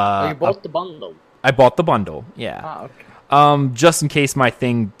 You bought the bundle? I bought the bundle, yeah. Ah, okay. Just in case my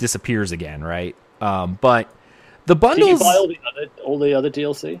thing disappears again, right? But the bundles... Did you buy all the other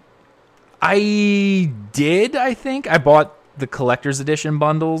DLC? I did, I think. I bought the collector's edition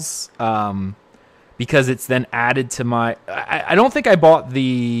bundles because it's then added to my... I don't think I bought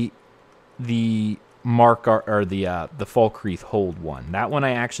the Mark or the Falkreath Hold one. That one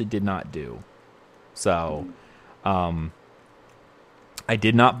I actually did not do. So I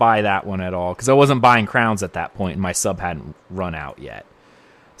did not buy that one at all because I wasn't buying crowns at that point and my sub hadn't run out yet.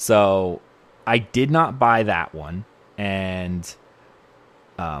 So I did not buy that one. And...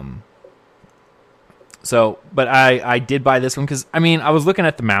 but I did buy this one because, I was looking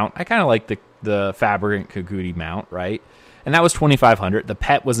at the mount. I kind of like the Fabricant Kagudi mount, right? And that was 2,500. The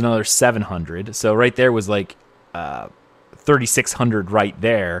pet was another 700. So right there was like 3,600 right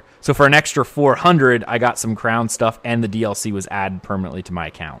there. So for an extra 400, I got some crown stuff, and the DLC was added permanently to my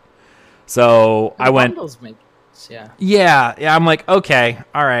account. So I went... Make sense, yeah. Yeah, I'm like, okay,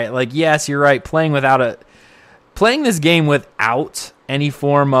 all right. Like, yes, you're right. Playing this game without any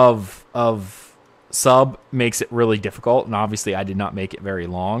form of sub makes it really difficult, and obviously I did not make it very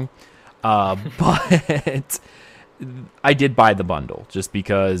long, but I did buy the bundle just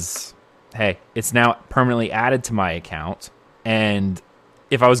because, hey, it's now permanently added to my account, and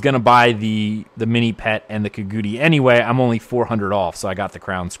if I was going to buy the mini pet and the Kagudi anyway, I'm only 400 off, so I got the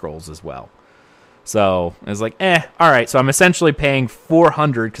crown scrolls as well. So it was like, all right, so I'm essentially paying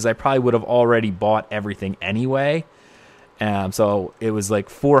 400 because I probably would have already bought everything anyway. So it was like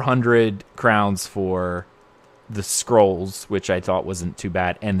 400 crowns for the scrolls, which I thought wasn't too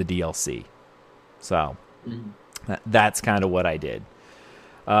bad, and the DLC. So that's kind of what I did.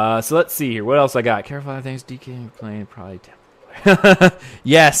 So let's see here. What else I got? Careful, things DK playing probably.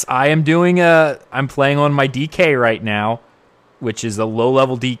 Yes, I am I'm playing on my DK right now, which is a low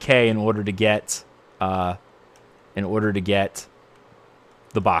level DK in order to get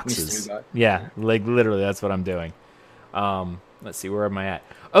the boxes. Yeah, like literally, that's what I'm doing. Let's see, where am I at?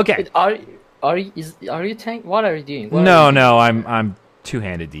 Okay. Are you tank? What are you doing? No, I'm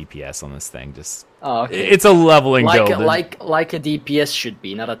two-handed DPS on this thing. Just okay. It's a leveling build. Like a DPS should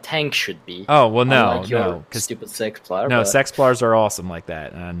be, not a tank should be. Oh well, no, no, stupid Sexplar. No, Sexplars are awesome like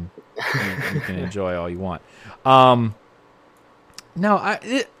that, and you can enjoy all you want. No,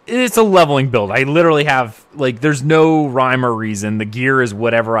 it's a leveling build. I literally have, like, there's no rhyme or reason. The gear is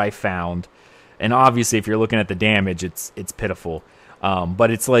whatever I found. And obviously, if you're looking at the damage, it's pitiful. But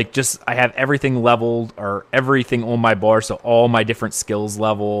it's like just, I have everything leveled, or everything on my bar, so all my different skills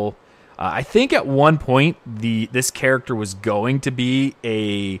level. I think at one point, this character was going to be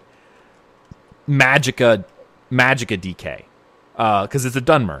a Magicka DK. Because it's a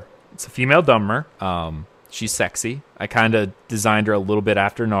Dunmer. It's a female Dunmer. She's sexy. I kind of designed her a little bit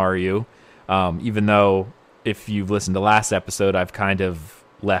after Naryu, even though if you've listened to last episode, I've kind of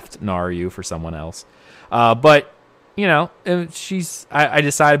left Naryu for someone else. But, you know, I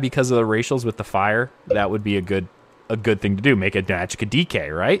decided because of the racials with the fire, that would be a good thing to do. Make a Magicka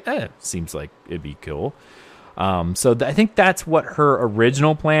DK, right? Seems like it'd be cool. So I think that's what her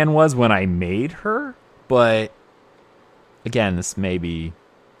original plan was when I made her. But, again, this maybe,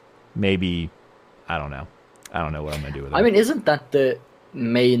 I don't know. I don't know what I'm going to do with it. I mean, isn't that the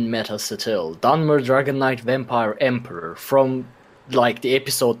main meta still? Dunmer, Dragon Knight, Vampire, Emperor from, like, the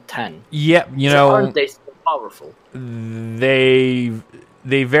episode 10. Yep, aren't they so powerful? They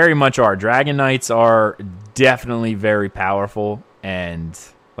very much are. Dragon Knights are definitely very powerful, and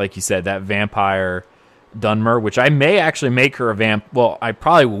like you said, that Vampire Dunmer, which I may actually make her a vamp. Well, I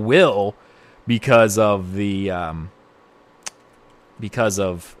probably will because of the...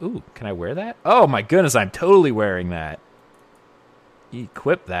 ooh, can I wear that? Oh my goodness, I'm totally wearing that.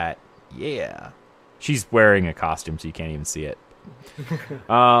 Equip that. Yeah. She's wearing a costume, so you can't even see it.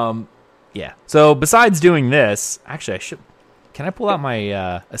 Yeah. So besides doing this, actually can I pull out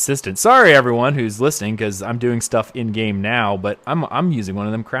my assistant? Sorry everyone who's listening, because I'm doing stuff in game now, but I'm using one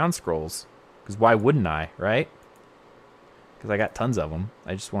of them crown scrolls. Because why wouldn't I, right? Because I got tons of them.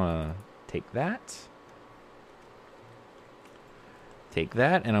 I just want to take that. Take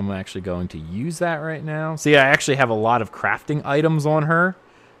that, and I'm actually going to use that right now. See, I actually have a lot of crafting items on her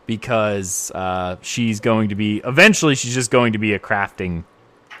because she's going to be... Eventually, she's just going to be a crafting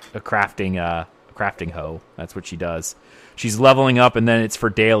hoe. That's what she does. She's leveling up, and then it's for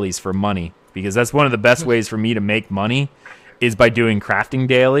dailies, for money. Because that's one of the best ways for me to make money is by doing crafting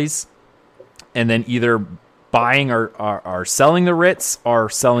dailies. And then either buying or selling the writs or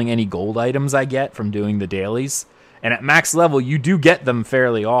selling any gold items I get from doing the dailies. And at max level, you do get them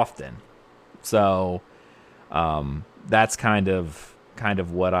fairly often. So that's kind of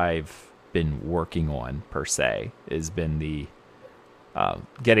what I've been working on, per se, has been the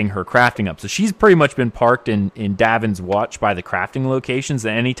getting her crafting up. So she's pretty much been parked in Davin's Watch by the crafting locations.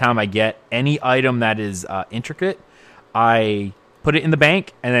 And anytime I get any item that is intricate, I put it in the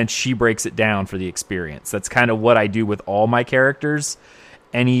bank, and then she breaks it down for the experience. That's kind of what I do with all my characters.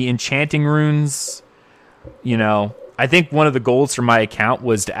 Any enchanting runes... You know, I think one of the goals for my account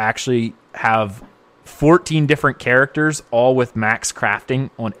was to actually have 14 different characters, all with max crafting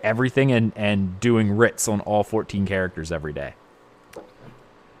on everything, and doing writs on all 14 characters every day.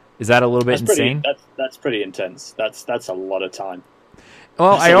 Is that a little bit insane? That's pretty intense. That's a lot of time.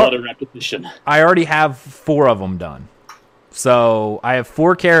 Well, that's a lot of repetition. I already have 4 of them done. So I have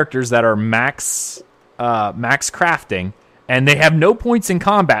 4 characters that are max crafting. And they have no points in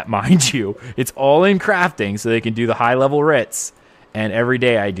combat, mind you. It's all in crafting, so they can do the high-level writs. And every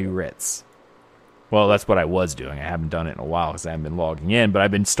day I do writs. Well, that's what I was doing. I haven't done it in a while because I haven't been logging in. But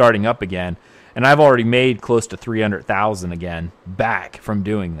I've been starting up again. And I've already made close to 300,000 again back from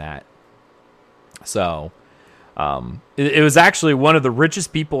doing that. So, it was actually one of the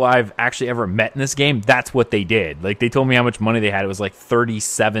richest people I've actually ever met in this game. That's what they did. Like, they told me how much money they had. It was like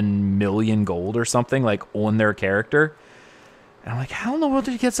 37 million gold or something, like, on their character. And I'm like, how in the world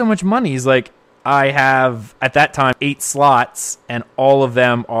did you get so much money? He's like, I have, at that time, 8 slots, and all of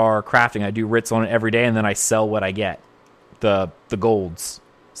them are crafting. I do writs on it every day, and then I sell what I get, the golds.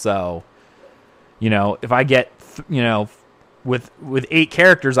 So, you know, if I get, with 8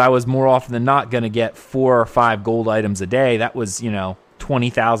 characters, I was more often than not going to get 4 or 5 gold items a day. That was,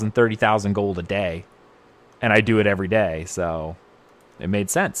 20,000, 30,000 gold a day. And I do it every day, so it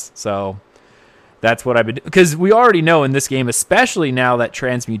made sense. So... That's what I've been doing. Because we already know in this game, especially now that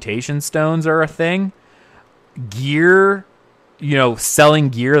transmutation stones are a thing, gear, selling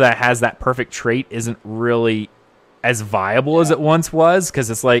gear that has that perfect trait isn't really as viable as it once was. Because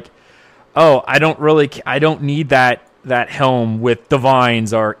it's like, oh, I don't need that helm with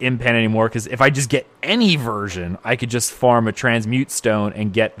divines or impen anymore. Because if I just get any version, I could just farm a transmute stone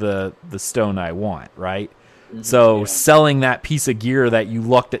and get the stone I want, right? So selling that piece of gear that you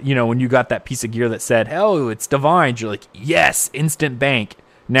looked at, when you got that piece of gear that said, "Oh, it's divine," you're like, "Yes, instant bank."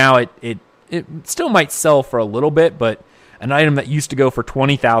 Now it still might sell for a little bit, but an item that used to go for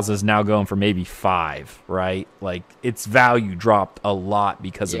 20,000 is now going for maybe 5, right? Like its value dropped a lot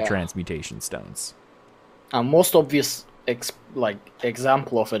because of transmutation stones. Most obvious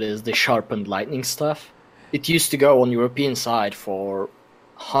example of it is the sharpened lightning stuff. It used to go on European side for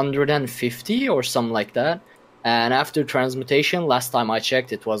 150 or something like that, and after transmutation, last time I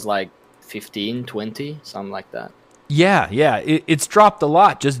checked, it was like 15, 20, something like that. Yeah, it's dropped a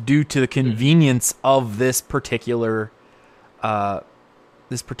lot just due to the convenience of this particular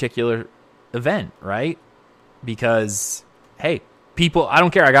event, right? Because hey, people, I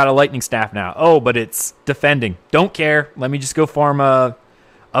don't care. I got a lightning staff now. Oh, but it's defending. Don't care. Let me just go farm a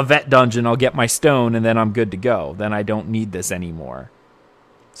vet dungeon. I'll get my stone, and then I'm good to go. Then I don't need this anymore.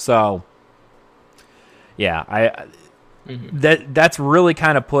 So, yeah, that's really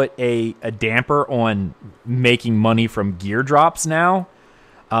kind of put a damper on making money from gear drops now.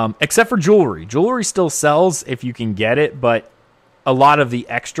 Except for jewelry. Jewelry still sells if you can get it, but a lot of the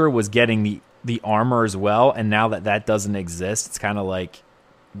extra was getting the armor as well, and now that doesn't exist, it's kind of like,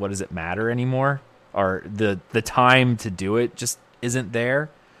 what does it matter anymore? Or the time to do it just isn't there.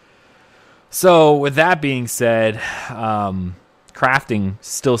 So with that being said, crafting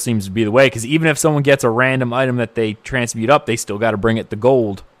still seems to be the way, because even if someone gets a random item that they transmute up, they still got to bring it to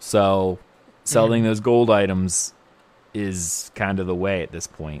gold. So selling those gold items is kind of the way at this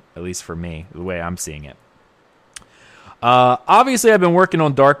point, at least for me, the way I'm seeing it. Obviously, I've been working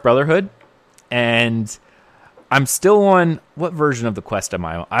on Dark Brotherhood, and I'm still on... What version of the quest am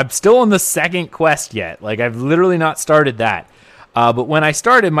I on? I'm still on the second quest yet. Like, I've literally not started that. But when I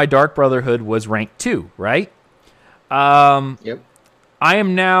started, my Dark Brotherhood was rank 2, right? Yep. I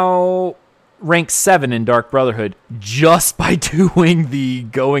am now rank 7 in Dark Brotherhood just by doing the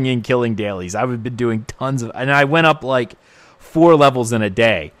going and killing dailies. I've been doing tons of... And I went up like 4 levels in a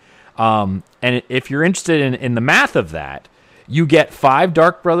day. And if you're interested in the math of that, you get 5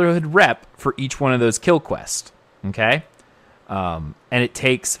 Dark Brotherhood rep for each one of those kill quests. Okay? And it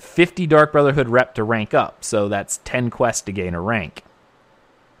takes 50 Dark Brotherhood rep to rank up. So that's 10 quests to gain a rank.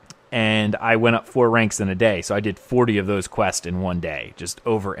 And I went up 4 ranks in a day. So I did 40 of those quests in one day, just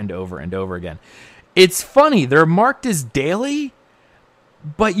over and over and over again. It's funny. They're marked as daily,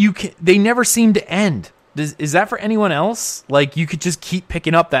 but they never seem to end. Is that for anyone else? Like, you could just keep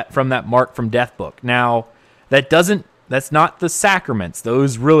picking up from that mark from Death Book. Now, that's not the sacraments.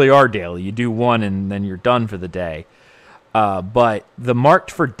 Those really are daily. You do 1 and then you're done for the day. But the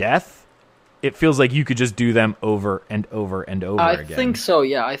marked for death, it feels like you could just do them over and over and over again. I think so,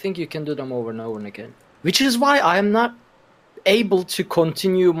 yeah. I think you can do them over and over and again. Which is why I am not able to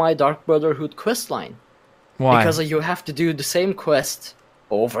continue my Dark Brotherhood quest line. Why? Because you have to do the same quest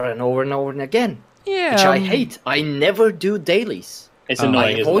over and over and over and again. Yeah. Which I hate. I never do dailies. It's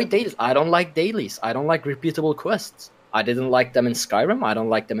annoying, I avoid dailies. I don't like dailies. I don't like repeatable quests. I didn't like them in Skyrim. I don't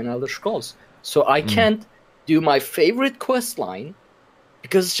like them in Elder Scrolls. So I can't do my favorite quest line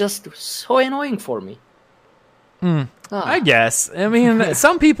because it's just so annoying for me. I guess. I mean,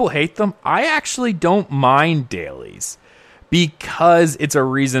 some people hate them. I actually don't mind dailies because it's a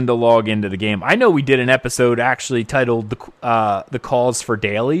reason to log into the game. I know we did an episode actually titled the Calls for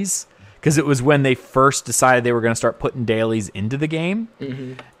Dailies, because it was when they first decided they were going to start putting dailies into the game.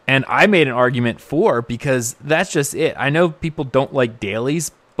 Mm-hmm. And I made an argument for, because that's just it. I know people don't like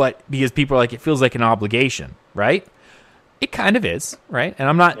dailies, but because people are like, it feels like an obligation, right? It kind of is, right? And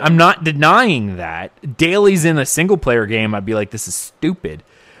I'm not denying that. Dailies in a single player game, I'd be like, this is stupid.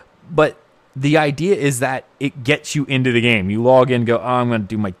 But the idea is that it gets you into the game. You log in, go, oh, I'm going to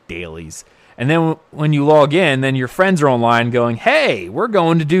do my dailies. And then when you log in, then your friends are online going, hey, we're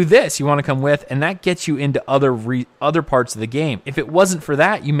going to do this. You want to come with? And that gets you into other parts of the game. If it wasn't for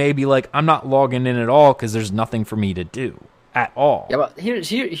that, you may be like, I'm not logging in at all because there's nothing for me to do at all. Yeah, but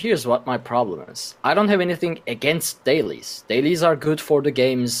here's what my problem is. I don't have anything against dailies. Dailies are good for the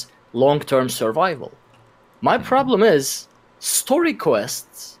game's long-term survival. My problem is story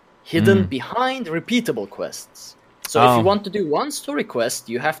quests hidden behind repeatable quests. So if you want to do one story quest,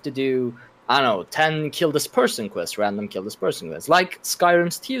 you have to do... I don't know, 10 kill this person quests, random kill this person quests, like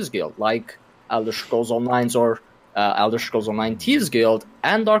Skyrim's Thieves Guild, like Elder Scrolls Online's or Elder Scrolls Online Thieves Guild,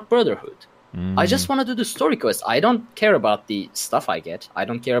 and Dark Brotherhood. I just want to do the story quests. I don't care about the stuff I get. I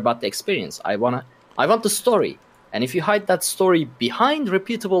don't care about the experience. I want the story. And if you hide that story behind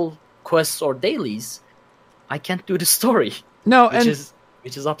repeatable quests or dailies, I can't do the story. No,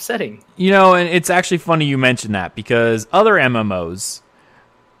 which is upsetting. You know, and it's actually funny you mention that, because other MMOs...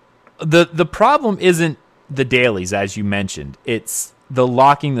 The problem isn't the dailies, as you mentioned. It's the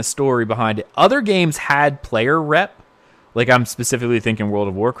locking the story behind it. Other games had player rep. Like I'm specifically thinking World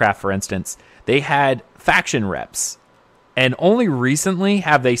of Warcraft, for instance. They had faction reps. And only recently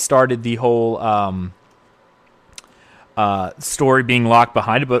have they started the whole story being locked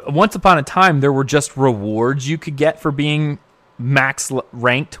behind it. But once upon a time, there were just rewards you could get for being max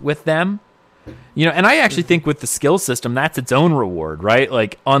ranked with them. You know, and I actually think with the skill system, that's its own reward, right?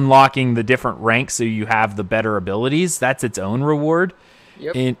 Like unlocking the different ranks so you have the better abilities, that's its own reward.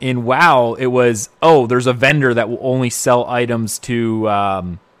 Yep. In WoW, it was, there's a vendor that will only sell items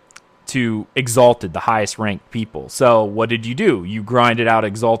to Exalted, the highest ranked people. So what did you do? You grinded out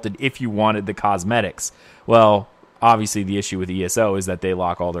Exalted if you wanted the cosmetics. Well, obviously the issue with ESO is that they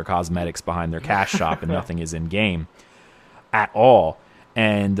lock all their cosmetics behind their cash shop and nothing is in game at all.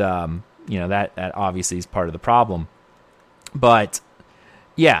 And that obviously is part of the problem. But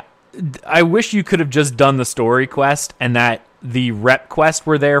yeah, I wish you could have just done the story quest and that the rep quest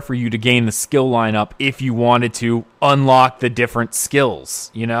were there for you to gain the skill lineup if you wanted to unlock the different skills,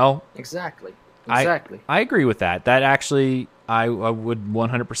 you know? Exactly. I agree with that. That actually, I would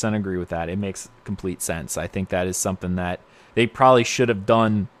 100% agree with that. It makes complete sense. I think that is something that they probably should have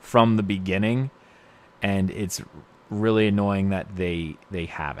done from the beginning, and it's really annoying that they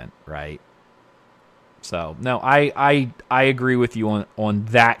haven't, right? So, no, I agree with you on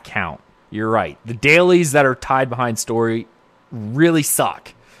that count. You're right. The dailies that are tied behind story really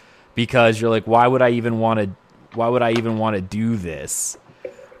suck because you're like, why would I even want to do this?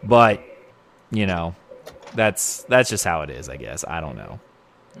 But you know, that's just how it is, I guess. I don't know.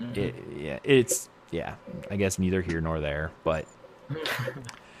 Mm-hmm. I guess neither here nor there, but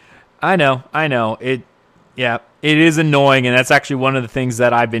I know it is annoying, and that's actually one of the things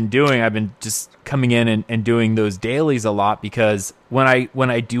that I've been doing. I've been just coming in and doing those dailies a lot because when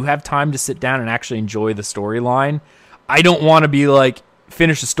I do have time to sit down and actually enjoy the storyline, I don't want to be like,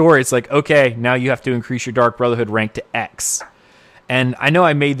 finish the story. It's like, okay, now you have to increase your Dark Brotherhood rank to X. And I know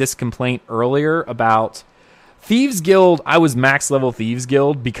I made this complaint earlier about Thieves Guild. I was max level Thieves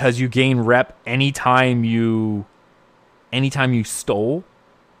Guild because you gain rep anytime you stole.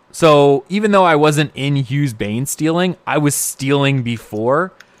 So even though I wasn't in Hugh's Bane stealing, I was stealing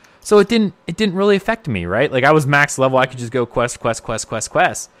before. So it didn't really affect me, right? Like I was max level, I could just go quest.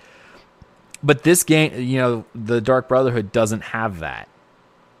 But this game, you know, the Dark Brotherhood doesn't have that.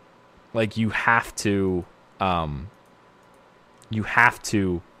 Like you have to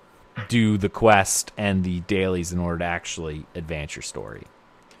do the quest and the dailies in order to actually advance your story.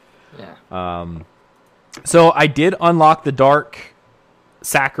 Yeah. So I did unlock the Dark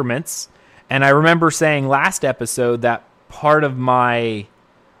Sacraments, and I remember saying last episode that part of my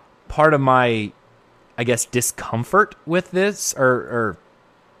I guess discomfort with this or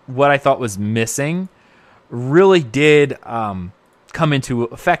what I thought was missing really did come into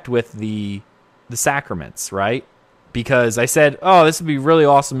effect with the sacraments, right? Because I said, this would be really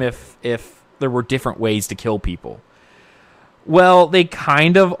awesome if there were different ways to kill people. Well, they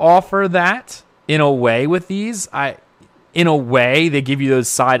kind of offer that in a way with these. In a way, they give you those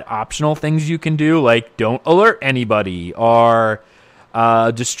side optional things you can do, like don't alert anybody or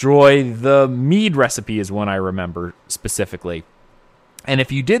destroy the mead recipe is one I remember specifically. And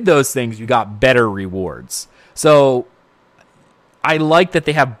if you did those things, you got better rewards. So I like that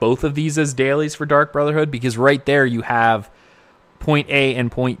they have both of these as dailies for Dark Brotherhood because right there you have point A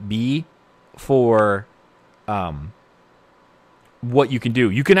and point B for what you can do.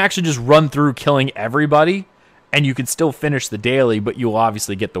 You can actually just run through killing everybody and you can still finish the daily, but you'll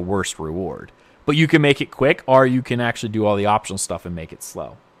obviously get the worst reward. But you can make it quick or you can actually do all the optional stuff and make it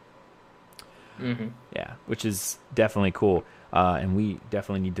slow. Mm-hmm. Yeah, which is definitely cool. And we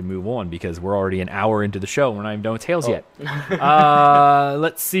definitely need to move on because we're already an hour into the show. We're not even done with Tales yet.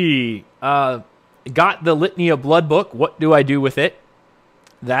 Let's see. Got the Litany of Blood book. What do I do with it?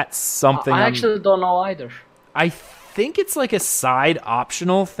 That's something I actually don't know either. I think it's like a side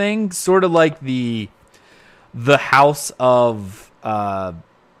optional thing, sort of like the House of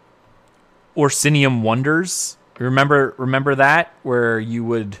Orsinium Wonders. Remember that? Where you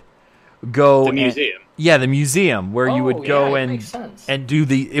would go... The museum. Yeah, the museum where you would go and do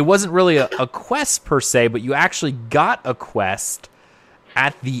it wasn't really a quest per se, but you actually got a quest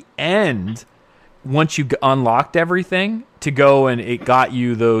at the end once you unlocked everything to go, and it got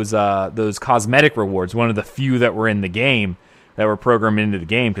you those cosmetic rewards, one of the few that were in the game that were programmed into the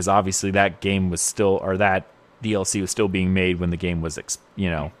game, because obviously that game was still, or that DLC was still being made when the game was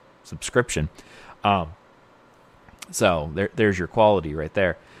subscription. So there's your quality right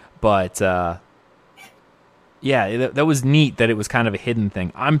there. But Yeah, that was neat that it was kind of a hidden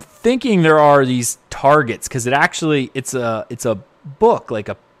thing. I'm thinking there are these targets because it's a book, like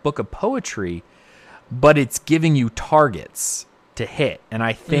a book of poetry, but it's giving you targets to hit. And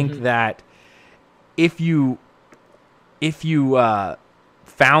I think that if you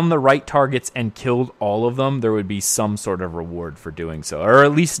found the right targets and killed all of them, there would be some sort of reward for doing so, or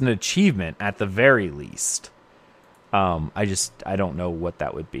at least an achievement at the very least. I don't know what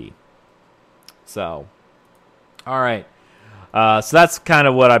that would be. So, all right. So that's kind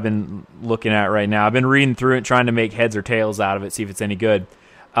of what I've been looking at right now. I've been reading through it, trying to make heads or tails out of it, see if it's any good.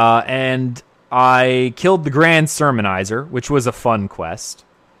 And I killed the Grand Sermonizer, which was a fun quest,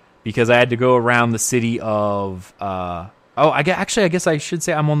 because I had to go around the city of... I guess I should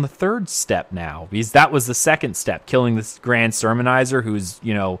say I'm on the third step now, because that was the second step, killing this Grand Sermonizer who's,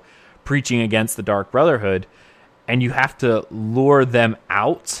 preaching against the Dark Brotherhood, and you have to lure them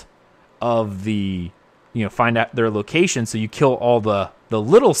out of the... find out their location, so you kill all the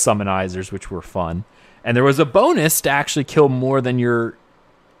little summonizers, which were fun. And there was a bonus to actually kill more than you're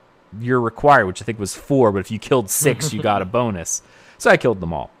required, which I think was 4, but if you killed 6, you got a bonus. So I killed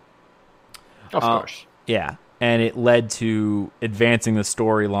them all. Of course. Yeah, and it led to advancing the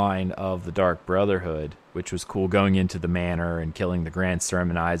storyline of the Dark Brotherhood, which was cool, going into the manor and killing the Grand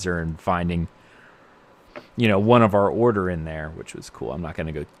Sermonizer and finding... one of our order in there, which was cool. I'm not going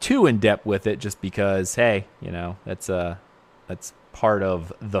to go too in depth with it, just because, hey, that's part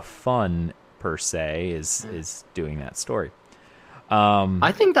of the fun per se is doing that story.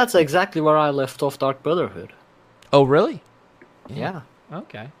 I think that's exactly where I left off Dark Brotherhood. Oh, really? Yeah.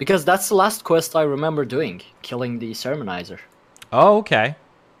 Okay. Because that's the last quest I remember doing, killing the Sermonizer. Oh, okay.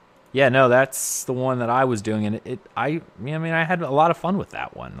 Yeah, no, that's the one that I was doing, and I had a lot of fun with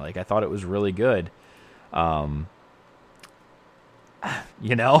that one. Like, I thought it was really good. I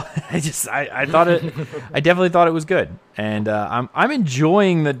thought it. I definitely thought it was good, and I'm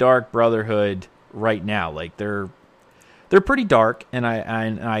enjoying the Dark Brotherhood right now. Like they're pretty dark, and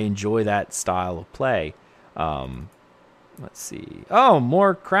I enjoy that style of play. Let's see. Oh,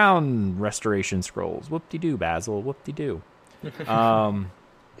 more crown restoration scrolls. Whoop-de-doo, Basil. Whoop-de-doo.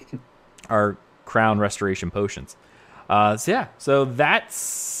 Our crown restoration potions. So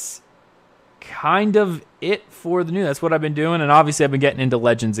that's kind of it for the new. That's what I've been doing, and obviously I've been getting into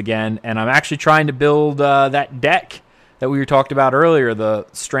Legends again, and I'm actually trying to build that deck that we were talked about earlier, the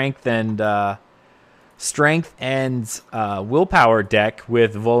strength and willpower deck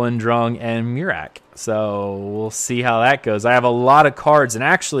with Volendrung and Murak. So we'll see how that goes. I have a lot of cards, and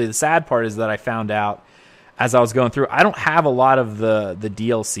actually the sad part is that I found out as I was going through, I don't have a lot of the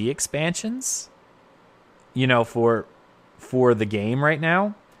DLC expansions, for the game right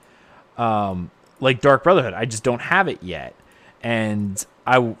now. Like Dark Brotherhood, I just don't have it yet. And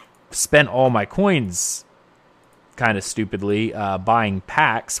I spent all my coins kind of stupidly buying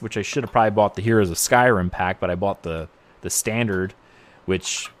packs, which I should have probably bought the Heroes of Skyrim pack, but I bought the standard,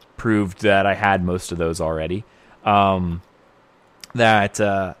 which proved that I had most of those already. I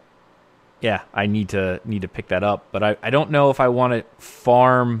need to pick that up, but I don't know if I want to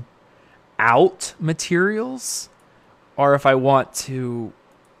farm out materials or if I want to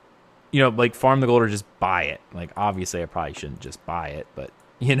like farm the gold or just buy it. Like, obviously I probably shouldn't just buy it, but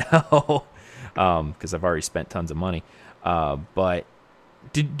because I've already spent tons of money. But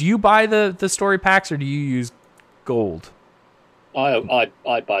do you buy the story packs or do you use gold? I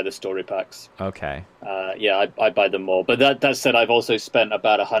buy the story packs. Okay. I buy them more. But that said, I've also spent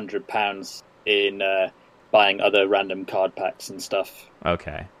about £100 in buying other random card packs and stuff.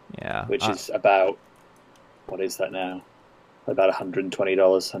 Okay. Yeah. Which is about, what is that now? About $120,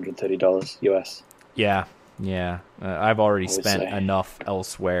 $130 US. Yeah. I've already spent enough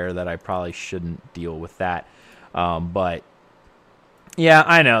elsewhere that I probably shouldn't deal with that. But yeah,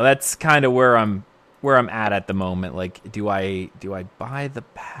 I know that's kind of where I'm at the moment. Like, do I buy the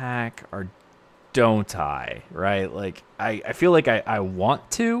pack or don't I? Right? Like, I feel like I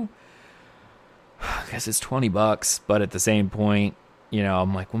want to. I guess it's $20, but at the same point,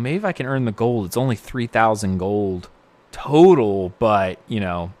 I'm like, well, maybe if I can earn the gold. It's only 3,000 gold total, but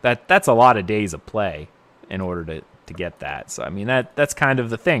that's a lot of days of play in order to get that. So I mean that's kind of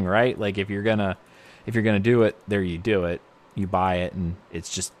the thing, right? Like if you're gonna do it, there you do it. You buy it and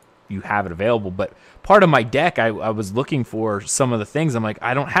it's just you have it available. But part of my deck, I was looking for some of the things. I'm like,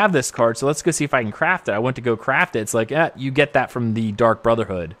 I don't have this card, so let's go see if I can craft it. I went to go craft it. It's like, you get that from the Dark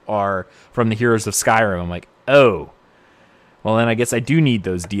Brotherhood or from the Heroes of Skyrim. I'm like, oh, well then I guess I do need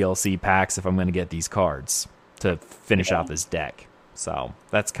those DLC packs if I'm going to get these cards to finish out this deck. So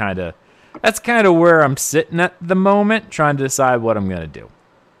that's kind of where I'm sitting at the moment, trying to decide what I'm going to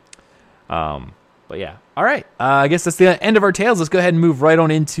do. But yeah. All right. I guess that's the end of our tales. Let's go ahead and move right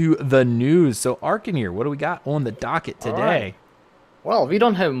on into the news. So, Arcaneer, what do we got on the docket today? Right. Well, we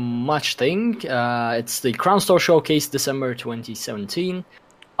don't have much thing. It's the Crown Store Showcase December 2017.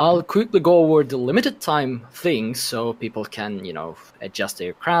 I'll quickly go over the limited time things so people can, adjust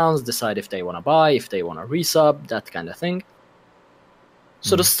their crowns, decide if they want to buy, if they want to resub, that kind of thing.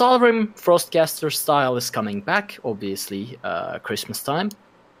 So the Stalrim Frostcaster style is coming back, obviously, Christmas time.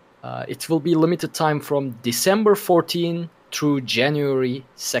 It will be limited time from December 14 through January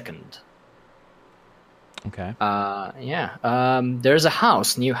 2nd. Okay. There's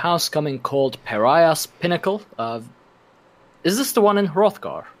a new house coming called Pariah's Pinnacle. Is this the one in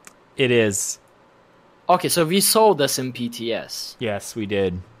Hrothgar? It is. Okay, so we saw this in PTS. Yes, we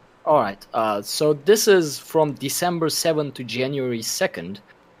did. Alright, so this is from December 7th to January 2nd,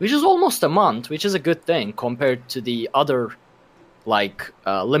 which is almost a month, which is a good thing compared to the other,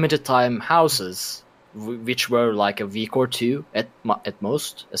 limited time houses, which were like a week or two at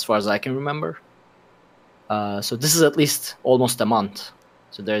most, as far as I can remember. So this is at least almost a month.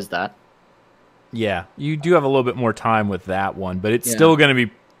 So there's that. Yeah, you do have a little bit more time with that one, but it's still going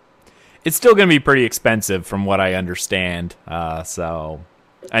to be pretty expensive from what I understand. So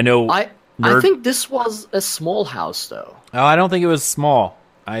I know I think this was a small house though. Oh, I don't think it was small.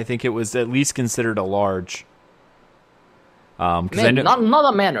 I think it was at least considered a large. Not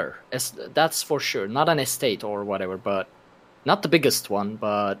a manor. That's for sure. Not an estate or whatever, but not the biggest one,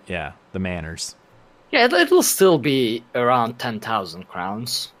 but yeah, the manors. Yeah, it'll still be around 10,000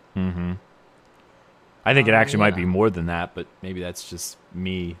 crowns. Mm-hmm. I think it actually might be more than that, but maybe that's just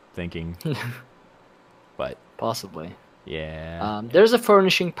me thinking. But possibly. Yeah. There's a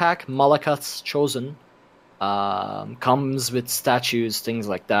furnishing pack, Malakat's Chosen. Comes with statues, things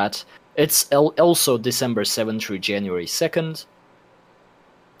like that. It's also December 7th through January 2nd.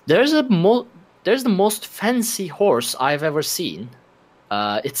 There's the most fancy horse I've ever seen.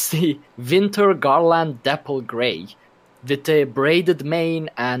 It's the Winter Garland Dapple Grey, with a braided mane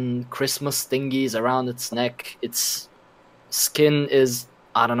and Christmas thingies around its neck. Its skin is,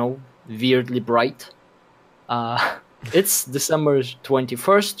 I don't know, weirdly bright. It's December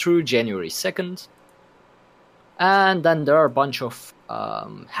 21st through January 2nd. And then there are a bunch of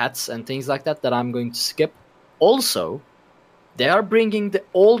hats and things like that I'm going to skip. Also, they are bringing the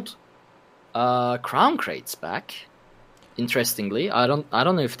old crown crates back. Interestingly, I don't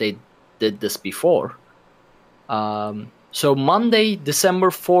know if they did this before. So Monday,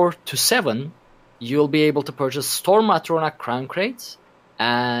 December 4 to 7, you'll be able to purchase Storm Matrona crown crates,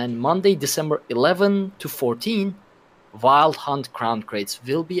 and Monday, December 11 to 14, Wild Hunt crown crates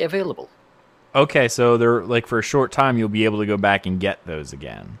will be available. Okay, so they're for a short time you'll be able to go back and get those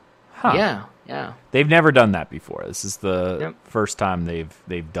again. Huh. Yeah. They've never done that before. This is the first time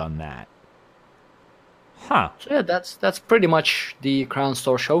they've done that. Huh. So yeah, that's pretty much the Crown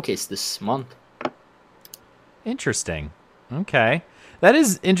Store Showcase this month. Interesting. Okay. That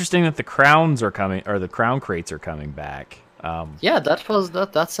is interesting that the crowns are coming, or the crown crates are coming back. Yeah,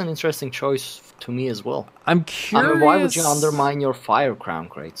 that's an interesting choice to me as well. I'm curious. Why would you undermine your fire crown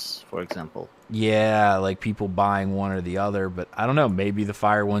crates, for example? Yeah, like people buying one or the other, but I don't know. Maybe the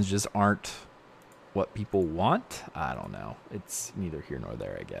fire ones just aren't what people want. I don't know. It's neither here nor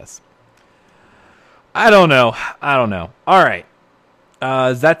there, I guess. I don't know. All right.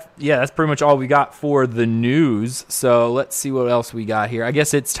 That's pretty much all we got for the news. So let's see what else we got here. I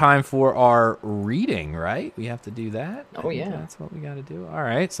guess it's time for our reading, right? We have to do that. Oh, yeah. That's what we got to do. All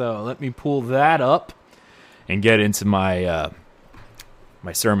right. So let me pull that up and get into my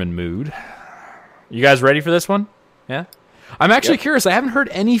my sermon mood. You guys ready for this one? Yeah? I'm actually curious. I haven't heard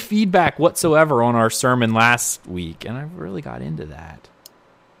any feedback whatsoever on our sermon last week, and I really got into that.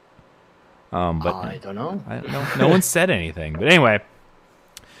 But I don't know. No one said anything. But anyway,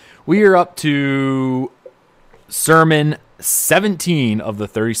 we are up to Sermon 17 of the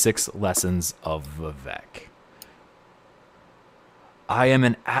 36 Lessons of Vivec. I am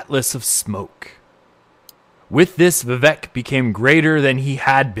an atlas of smoke. With this, Vivec became greater than he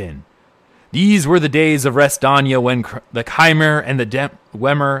had been. These were the days of Restania when the Chimera and the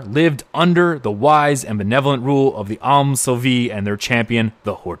Dwemer lived under the wise and benevolent rule of the Alm-Sylvie and their champion,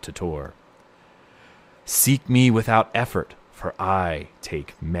 the Hortator. Seek me without effort, for I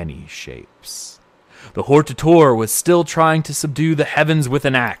take many shapes. The Hortator was still trying to subdue the heavens with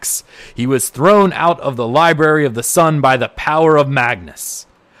an axe. He was thrown out of the library of the sun by the power of Magnus.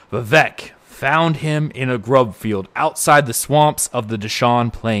 Vivec found him in a grub field outside the swamps of the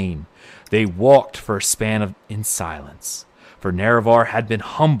Deshaun Plain. They walked for a span in silence, for Nerevar had been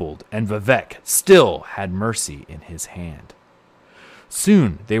humbled, and Vivec still had mercy in his hand.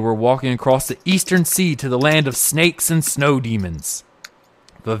 Soon they were walking across the eastern sea to the land of snakes and snow demons.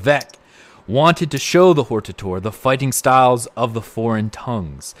 Vivec wanted to show the Hortator the fighting styles of the foreign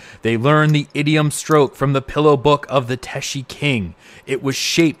tongues. They learned the idiom stroke from the pillow book of the Teshi king. It was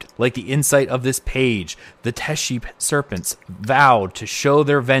shaped like the insight of this page. The Teshi serpents vowed to show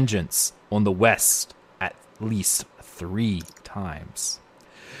their vengeance on the west at least 3 times.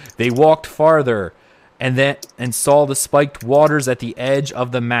 They walked farther and saw the spiked waters at the edge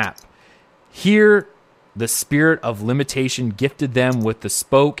of the map. Here, the spirit of limitation gifted them with the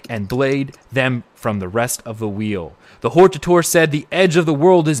spoke and blade them from the rest of the wheel. The Hortator said the edge of the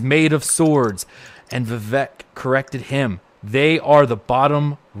world is made of swords, and Vivec corrected him. They are the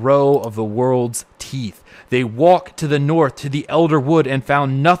bottom row of the world's teeth. They walked to the north to the Elder Wood and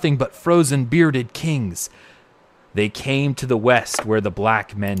found nothing but frozen bearded kings. They came to the west where the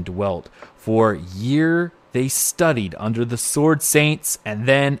black men dwelt. For a year they studied under the sword saints, and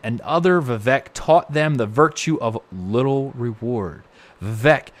then another Vivec taught them the virtue of little reward.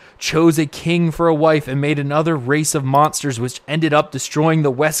 Vivec chose a king for a wife and made another race of monsters which ended up destroying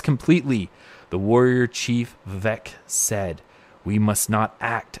the west completely. The warrior chief Vivec said, "We must not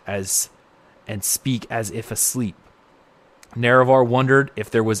act as and speak as if asleep." Nerevar wondered if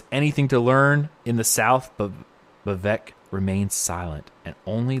there was anything to learn in the south, but Vivec remained silent and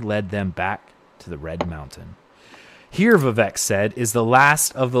only led them back to the Red Mountain. Here, Vivec said, is the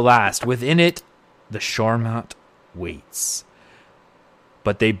last of the last. Within it, the Sharmant waits.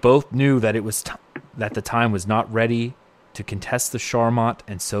 But they both knew that that the time was not ready to contest the Sharmant,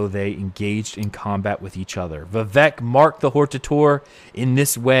 and so they engaged in combat with each other. Vivec marked the Hortator in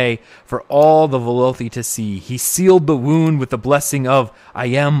this way for all the Velothi to see. He sealed the wound with the blessing of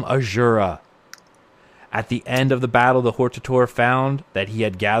Ayem Ajura. At the end of the battle, the Hortator found that he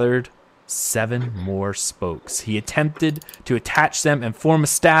had gathered 7 more spokes. He attempted to attach them and form a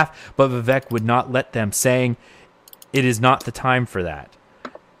staff, but Vivec would not let them, saying, "It is not the time for that."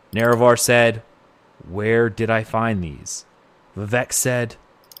 Nerevar said, "Where did I find these?" Vivec said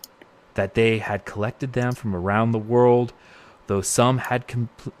that they had collected them from around the world, though some had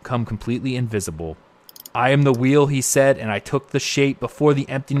come completely invisible. "I am the wheel," he said, "and I took the shape before the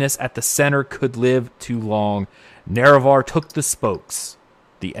emptiness at the center could live too long. Nerevar took the spokes."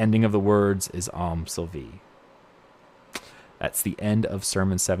 The ending of the words is Sylvie. That's the end of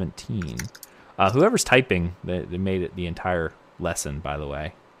Sermon 17. Whoever's typing, they made it the entire lesson, by the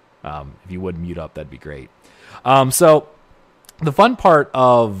way. If you would mute up, that'd be great. So the fun part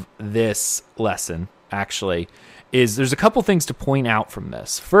of this lesson, actually, is there's a couple things to point out from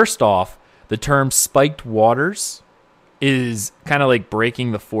this. First off, the term spiked waters is kind of like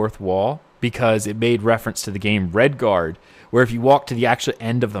breaking the fourth wall, because it made reference to the game Redguard, where if you walk to the actual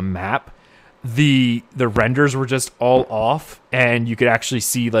end of the map, the renders were just all off, and you could actually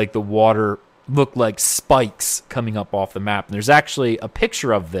see like the water look like spikes coming up off the map. And there's actually a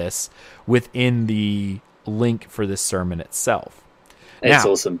picture of this within the link for this sermon itself. It's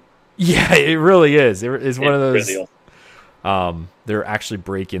awesome. Yeah, it really is. It's one of those. Really they're actually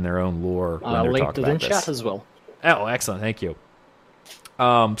breaking their own lore when they're linked talking it in about this. chat as well. Oh, excellent. Thank you.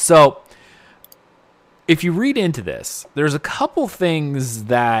 So if you read into this, there's a couple things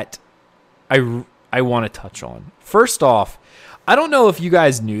that I want to touch on. First off, I don't know if you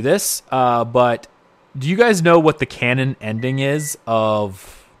guys knew this, but do you guys know what the canon ending is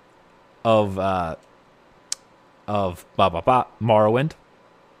of Morrowind?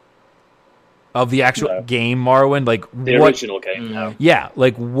 Of the actual game Morrowind? Like the original game. No. Yeah,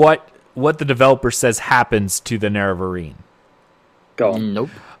 like what the developer says happens to the Nerevarine. Go on. Nope.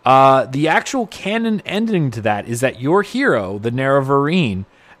 The actual canon ending to that is that your hero, the Nerevarine,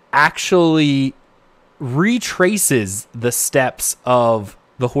 actually retraces the steps of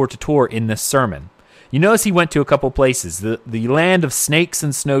the Hortator in this sermon. You notice he went to a couple places. The land of snakes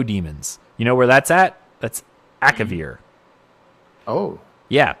and snow demons. You know where that's at? That's Akavir. Oh.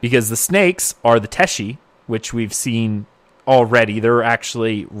 Yeah, because the snakes are the Teshi, which we've seen already. There are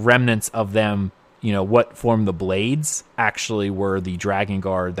actually remnants of them. You know, what formed the blades actually were the Dragon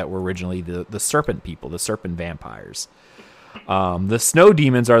Guard that were originally the serpent people, the serpent vampires. The snow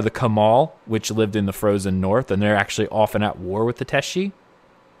demons are the Kamal, which lived in the frozen north, and they're actually often at war with the Teshi.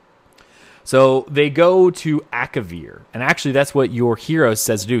 So they go to Akavir, and actually that's what your hero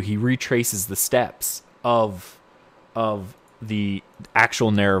says to do. He retraces the steps of the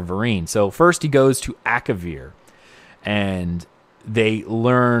actual Nerevarine. So first he goes to Akavir, and they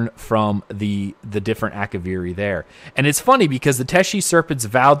learn from the different Akaviri there. And it's funny because the Teshi serpents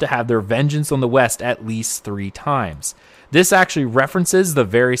vowed to have their vengeance on the west at least 3 times. This actually references the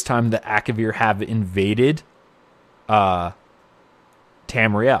various times that Akavir have invaded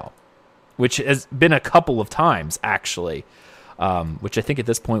Tamriel, which has been a couple of times, actually. Which I think at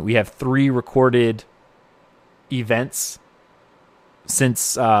this point we have 3 recorded events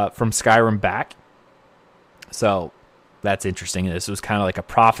since from Skyrim back. So that's interesting. This was kind of like a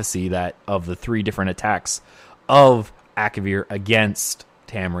prophecy that of the 3 different attacks of Akavir against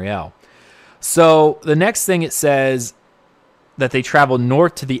Tamriel. So the next thing it says that they traveled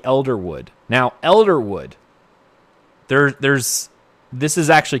north to the Elderwood. Now, Elderwood, this is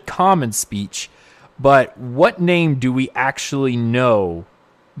actually common speech, but what name do we actually know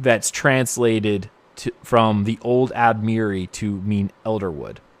that's translated from the Old Admiri to mean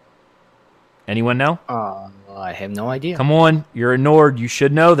Elderwood? Anyone know? I have no idea. Come on, you're a Nord. You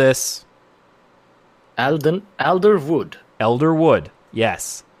should know this. Elderwood. Elderwood,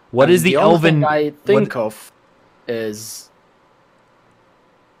 yes. What is the elven? Thing I think of is,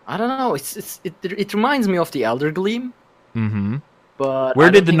 I don't know. It reminds me of the Elder Gleam. Mm-hmm. But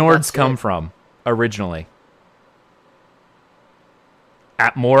where did the Nords come from originally?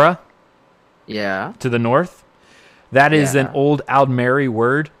 Atmora? Yeah. To the north? That is an old Aldmeri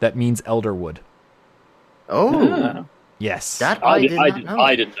word that means Elderwood. Oh. Yes. That I didn't know.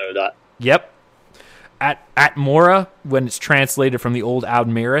 I didn't know that. Yep. Atmora, when it's translated from the old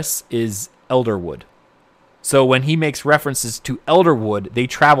Aldmeris, is Elderwood. So when he makes references to Elderwood, they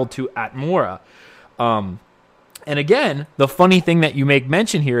traveled to Atmora. And again, the funny thing that you make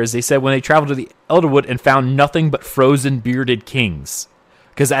mention here is they said when they traveled to the Elderwood and found nothing but frozen bearded kings.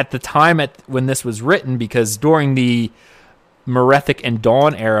 Because at the time when this was written, because during the Merethic and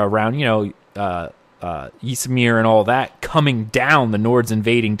Dawn era around, Ysmir and all that, coming down, the Nords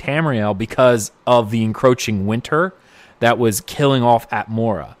invading Tamriel because of the encroaching winter that was killing off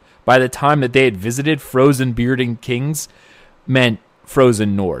Atmora. By the time that they had visited, frozen bearded kings meant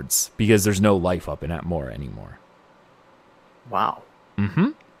frozen Nords, because there's no life up in Atmora anymore. Wow. Mm-hmm.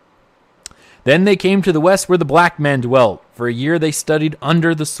 Then they came to the west where the black men dwelt. For a year they studied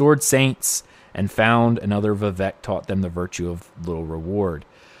under the sword saints and found another Vivec taught them the virtue of little reward.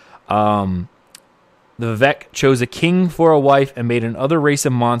 The Vivec chose a king for a wife and made another race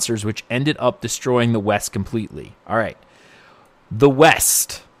of monsters which ended up destroying the west completely. All right. The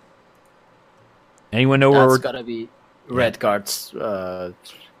west. Anyone know where That's gotta be Redguard's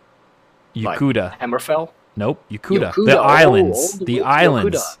Yakuda. Hammerfell? Nope, Yakuda. The islands. The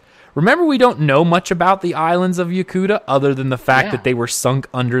islands. Yakuda. Remember, we don't know much about the islands of Yakuda other than the fact that they were sunk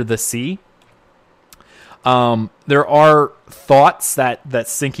under the sea. There are thoughts that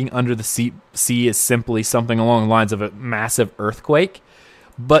sinking under the sea is simply something along the lines of a massive earthquake.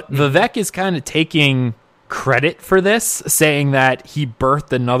 But Vivec is kind of taking credit for this, saying that he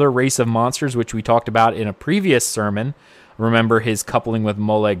birthed another race of monsters, which we talked about in a previous sermon. Remember his coupling with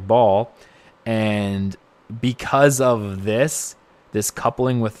Molag Bal. And because of this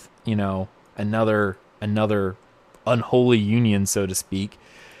coupling with, another unholy union, so to speak,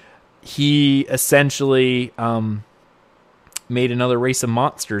 he essentially made another race of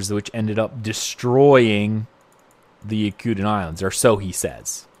monsters which ended up destroying the Yakutan Islands, or so he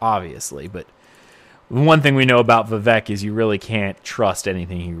says, obviously. But one thing we know about Vivec is you really can't trust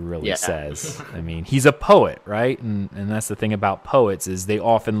anything he really says. I mean, he's a poet, right? And that's the thing about poets is they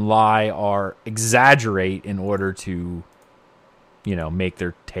often lie or exaggerate in order to, make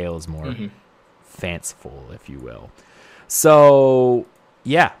their tales more fanciful, if you will. So,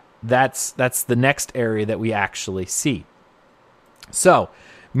 yeah, that's the next area that we actually see. So,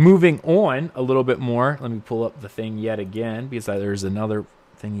 moving on a little bit more, let me pull up the thing yet again, because there's another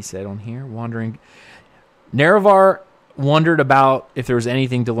thing he said on here. Nerevar wondered about if there was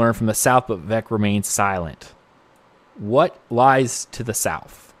anything to learn from the south, but Vec remained silent. What lies to the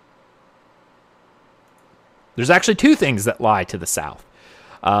south? There's actually 2 things that lie to the south.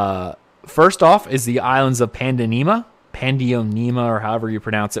 First off is the islands of Pandonema, or however you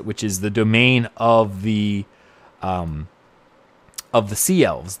pronounce it, which is the domain of the sea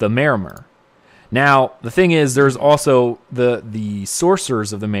elves, the Merimur. Now, the thing is, there's also the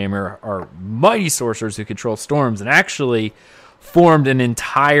sorcerers of the Merimur are mighty sorcerers who control storms, and actually formed an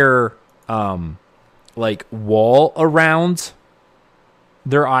entire wall around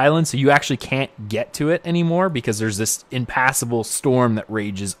their island, so you actually can't get to it anymore because there's this impassable storm that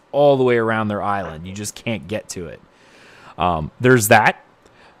rages all the way around their island. You just can't get to it. There's that.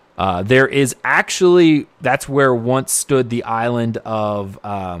 There is actually, that's where once stood the island of,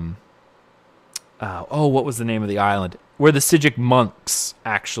 what was the name of the island? Where the Sijic monks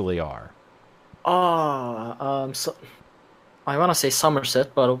actually are. So I want to say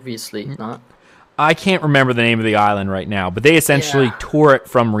Somerset, but obviously not. I can't remember the name of the island right now, but they essentially tore it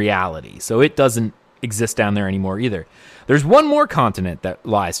from reality. So it doesn't exist down there anymore either. There's one more continent that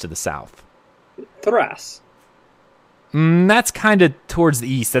lies to the south. Thras. That's kind of towards the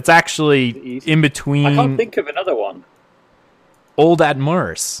east. That's actually east? in between. I can't think of another one. Old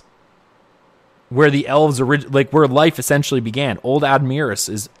Admaris, where the elves where life essentially began. Old Admaris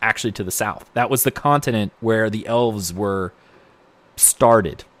is actually to the south. That was the continent where the elves were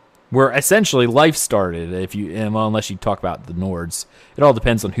started, where essentially life started. Unless you talk about the Nords, it all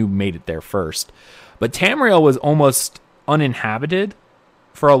depends on who made it there first. But Tamriel was almost uninhabited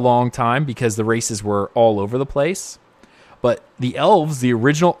for a long time because the races were all over the place. But the elves, the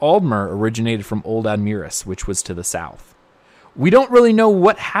original Aldmer, originated from Old Admaris, which was to the south. We don't really know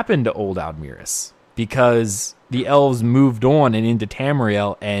what happened to Old Admaris because the elves moved on and into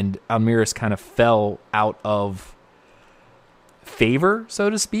Tamriel, and Admaris kind of fell out of favor,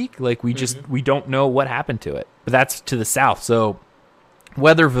 so to speak. Like we don't know what happened to it. But that's to the south. So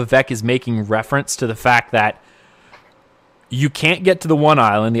whether Vivek is making reference to the fact that you can't get to the one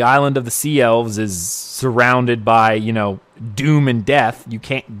island, the island of the Sea Elves is surrounded by, doom and death, you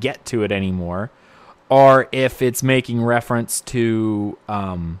can't get to it anymore, or if it's making reference to,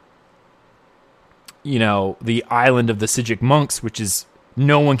 the island of the Sigic monks, which is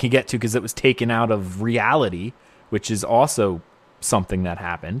no one can get to because it was taken out of reality, which is also something that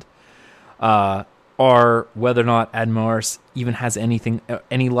happened, or whether or not Admaris even has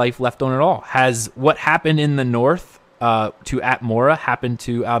any life left on at all. Has what happened in the north to Atmora happened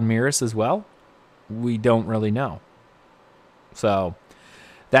to Admaris as well? We don't really know. So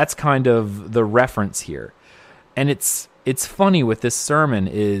that's kind of the reference here. And it's funny with this sermon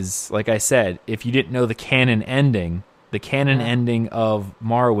is, like I said, if you didn't know the canon ending of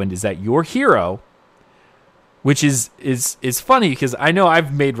Morrowind is that your hero, which is funny because I know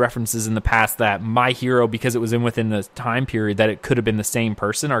I've made references in the past that my hero, because it was within the time period, that it could have been the same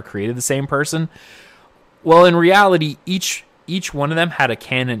person or created the same person. Well, in reality, each one of them had a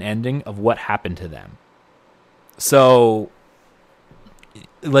canon ending of what happened to them. So,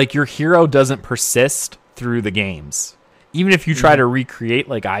 like, your hero doesn't persist through the games. Even if you try to recreate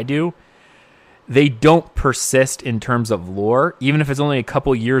like I do, they don't persist in terms of lore, even if it's only a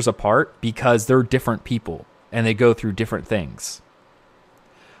couple years apart, because they're different people and they go through different things.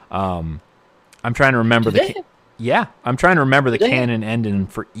 I'm trying to remember I'm trying to remember the canon ending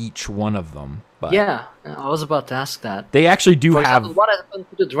for each one of them. But yeah, I was about to ask that. They actually do For have. example, what happened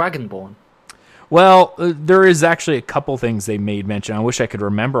to the Dragonborn? Well, there is actually a couple things they made mention. I wish I could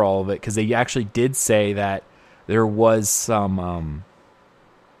remember all of it because they actually did say that there was some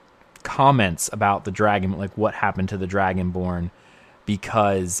comments about the dragon, like what happened to the Dragonborn,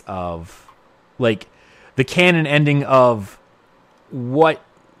 because of like the canon ending of what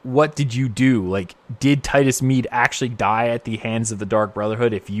did you do? Like, did Titus Mead actually die at the hands of the Dark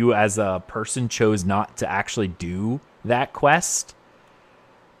Brotherhood if you as a person chose not to actually do that quest?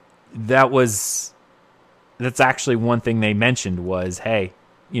 That's actually one thing they mentioned was, hey,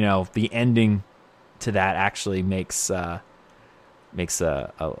 the ending to that actually makes a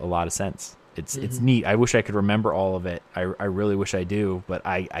lot of sense. It's neat. I wish I could remember all of it. I really wish I do, but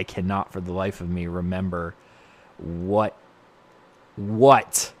I cannot for the life of me remember what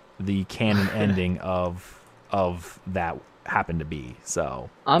the canon ending of that happened to be. So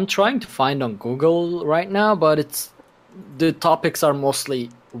I'm trying to find on Google right now, but the topics are mostly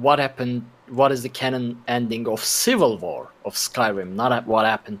what is the canon ending of Civil War of Skyrim, not what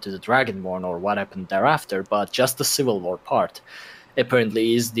happened to the Dragonborn or what happened thereafter, but just the Civil War part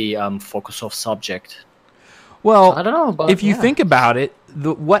apparently is the focus of subject. Well, I don't know, but if you think about it,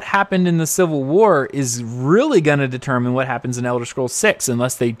 what happened in the Civil War is really going to determine what happens in Elder Scrolls 6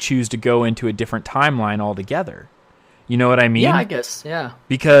 unless they choose to go into a different timeline altogether. You know what I mean? Yeah, I guess, yeah.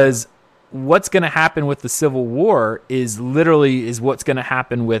 Because what's going to happen with the Civil War is what's going to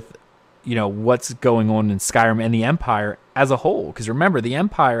happen with, what's going on in Skyrim and the Empire as a whole. Because remember, the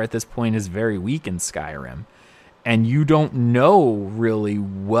Empire at this point is very weak in Skyrim. And you don't know really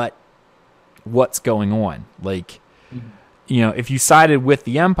what's going on. Like, if you sided with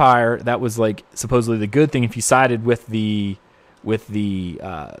the Empire, that was like supposedly the good thing. If you sided with the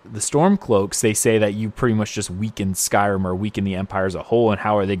Stormcloaks, they say that you pretty much just weaken Skyrim or weaken the Empire as a whole. And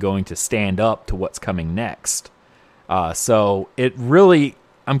how are they going to stand up to what's coming next? So it really,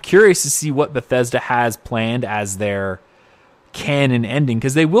 I'm curious to see what Bethesda has planned as their canon ending,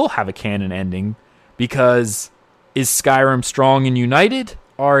 because they will have a canon ending. Because is Skyrim strong and united,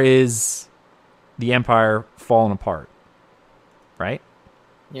 or is the Empire falling apart? Right?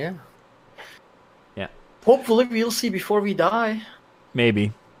 Yeah. Yeah. Hopefully we'll see before we die.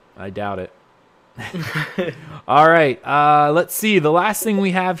 Maybe. I doubt it. All right. Let's see. The last thing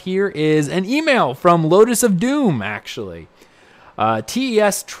we have here is an email from Lotus of Doom, actually.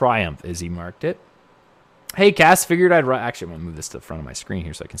 TES Triumph, as he marked it. Hey, Cass, figured I'd write... Actually, I'm going to move this to the front of my screen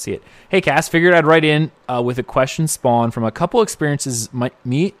here so I can see it. Hey, Cass, figured I'd write in with a question spawned from a couple experiences my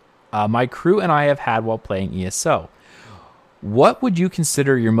crew and I have had while playing ESO. What would you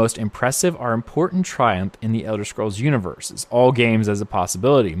consider your most impressive or important triumph in the Elder Scrolls universe? All games as a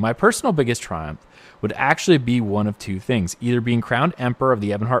possibility. My personal biggest triumph would actually be one of two things. Either being crowned Emperor of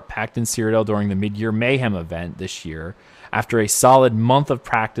the Ebonheart Pact in Cyrodiil during the Mid-Year Mayhem event this year, after a solid month of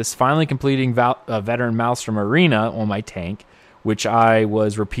practice, finally completing Veteran Maelstrom Arena on my tank, which I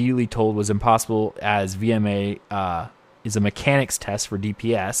was repeatedly told was impossible as VMA is a mechanics test for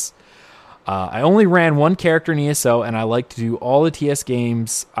DPS. I only ran one character in ESO, and I like to do all the TS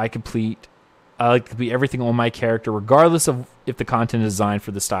games I complete. I like to complete everything on my character, regardless of if the content is designed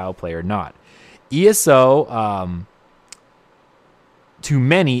for the style play or not. ESO, to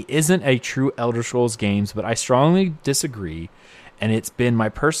many, isn't a true Elder Scrolls games, but I strongly disagree, and it's been my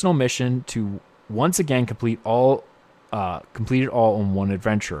personal mission to once again complete it all on one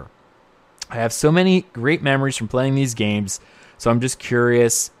adventure. I have so many great memories from playing these games, so I'm just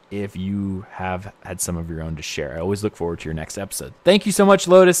curious if you have had some of your own to share. I always look forward to your next episode. Thank you so much,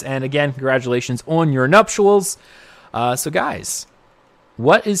 Lotus, and again, congratulations on your nuptials. So guys,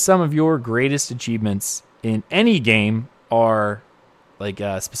 what is some of your greatest achievements in any game, or like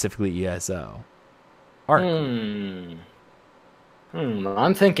specifically ESO? Art.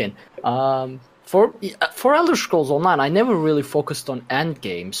 I'm thinking. For Elder Scrolls Online, I never really focused on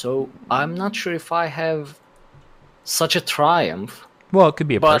endgame, so I'm not sure if I have such a triumph. Well, it could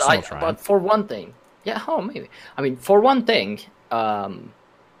be a personal triumph. But for one thing, maybe. I mean, for one thing,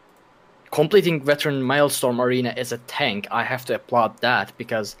 completing Veteran Maelstrom Arena as a tank, I have to applaud that,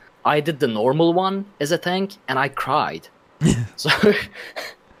 because I did the normal one as a tank, and I cried. So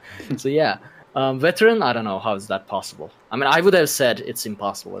yeah. Veteran, I don't know how is that possible. I mean, I would have said it's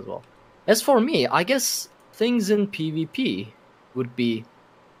impossible as well. As for me, I guess things in PvP would be...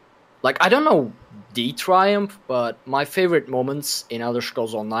 Like, I don't know the triumph, but my favorite moments in Elder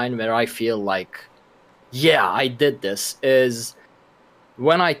Scrolls Online where I feel like, yeah, I did this, is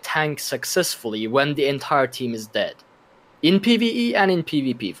when I tank successfully when the entire team is dead. In PvE and in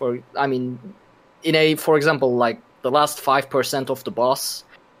PvP. For example, like the last 5% of the boss,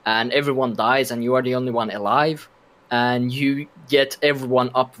 and everyone dies and you are the only one alive, and you get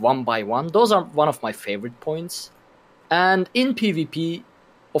everyone up one by one. Those are one of my favorite points. And in PvP,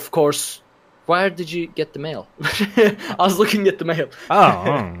 of course, where did you get the mail? I was looking at the mail.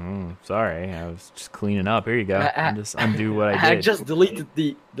 Sorry. I was just cleaning up. Here you go. Just undo what I did. I just deleted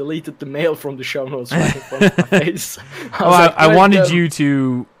the mail from the show notes right in front of my face. I wanted you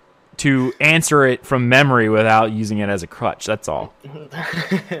to answer it from memory without using it as a crutch. That's all.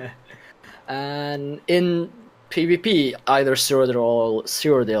 And in PvP, either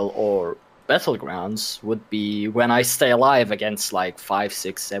Cyrodiil or Battlegrounds would be when I stay alive against like 5,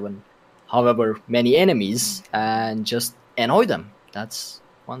 6, 7, however many enemies, and just annoy them. That's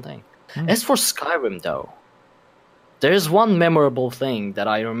one thing. As for Skyrim, though, there's one memorable thing that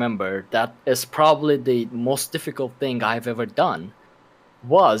I remember that is probably the most difficult thing I've ever done.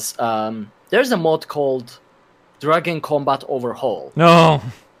 Was there's a mod called Dragon Combat Overhaul. No.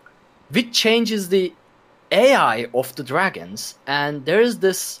 Which changes the AI of the dragons, and there's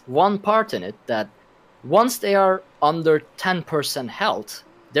this one part in it that once they are under 10% health,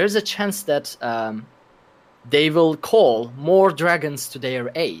 there's a chance that they will call more dragons to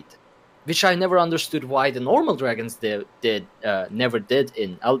their aid, which I never understood why the normal dragons never did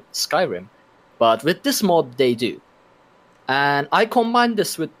in Skyrim, but with this mod they do. And I combined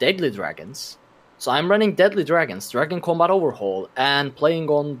this with Deadly Dragons, so I'm running Deadly Dragons, Dragon Combat Overhaul, and playing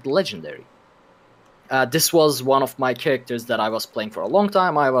on the Legendary. This was one of my characters that I was playing for a long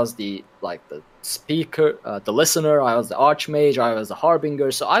time. I was the speaker, the listener, I was the Archmage, I was the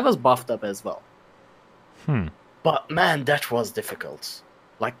Harbinger, so I was buffed up as well. But man, that was difficult.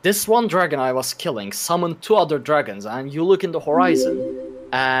 Like, this one dragon I was killing summoned 2 other dragons, and you look in the horizon,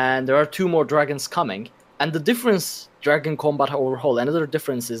 and there are 2 more dragons coming, and the difference, Dragon Combat Overhaul, another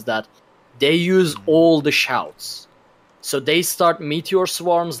difference is that they use all the shouts. So they start meteor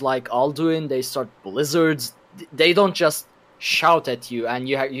swarms like Alduin, they start blizzards. They don't just shout at you and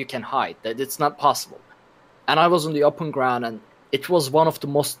you can hide. It's not possible. And I was on the open ground, and it was one of the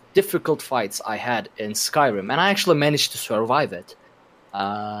most difficult fights I had in Skyrim, and I actually managed to survive it.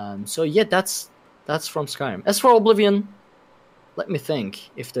 So yeah, that's from Skyrim. As for Oblivion, let me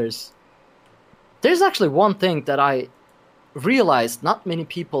think if there's actually one thing that I realized not many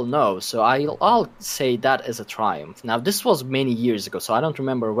people know, so I'll say that as a triumph. Now, this was many years ago, so I don't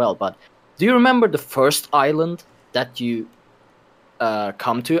remember well, but do you remember the first island that you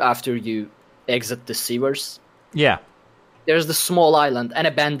come to after you exit the sewers? Yeah. There's the small island and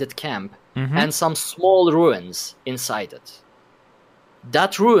a bandit camp and some small ruins inside it.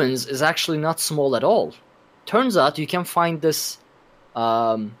 That ruins is actually not small at all. Turns out you can find this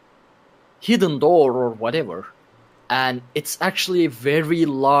hidden door or whatever, and it's actually a very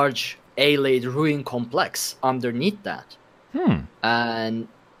large A-laid ruin complex underneath that. And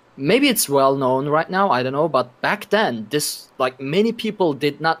maybe it's well known right now, I don't know, but back then, many people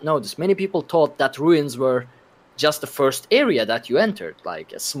did not know this. Many people thought that ruins were just the first area that you entered,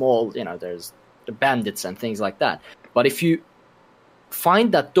 like a small, there's the bandits and things like that. But if you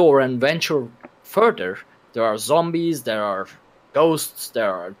find that door and venture further, there are zombies, there are ghosts,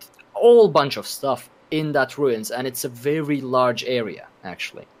 there are a whole bunch of stuff in that ruins, and it's a very large area,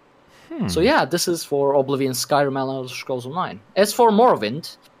 actually. So yeah, this is for Oblivion, Skyrim, and Elder Scrolls Online. As for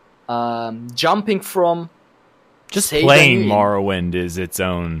Morrowind, jumping from... Just playing Morrowind is its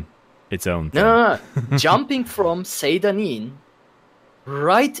own thing. No. Jumping from Seydanin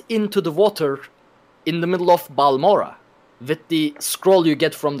right into the water in the middle of Balmora with the scroll you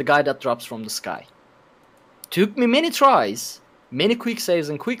get from the guy that drops from the sky. Took me many tries, many quick saves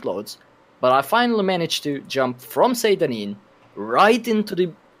and quick loads, but I finally managed to jump from Seydanin right into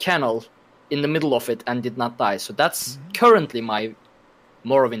the canal in the middle of it and did not die. So that's currently my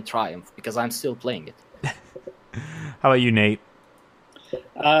Morrowind triumph, because I'm still playing it. How about you, Nate?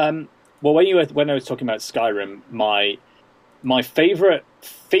 Well, when I was talking about Skyrim, my favorite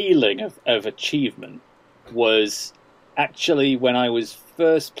feeling of achievement was actually when I was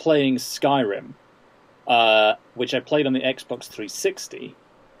first playing Skyrim, which I played on the Xbox 360.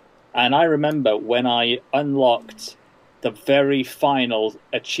 And I remember when I unlocked the very final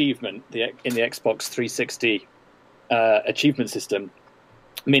achievement in the Xbox 360 achievement system,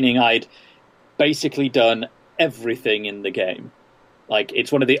 meaning I'd basically done everything in the game. Like,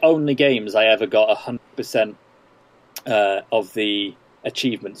 it's one of the only games I ever got 100% of the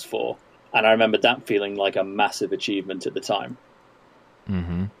achievements for. And I remember that feeling like a massive achievement at the time.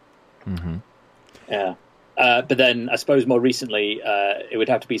 Yeah. But then, I suppose more recently, it would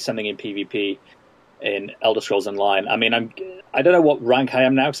have to be something in PvP in Elder Scrolls Online. I mean, I don't know what rank I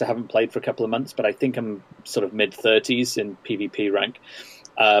am now, because I haven't played for a couple of months, but I think I'm sort of mid-30s in PvP rank.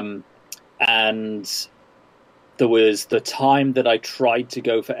 And there was the time that I tried to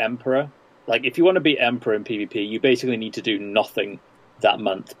go for Emperor. Like, if you want to be Emperor in PvP, you basically need to do nothing that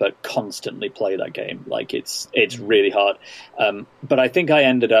month, but constantly play that game. Like, it's really hard. But I think I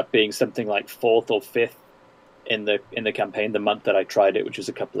ended up being something like 4th or 5th in the campaign the month that I tried it, which was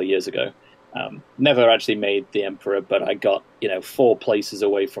a couple of years ago. Never actually made the Emperor, but I got 4 places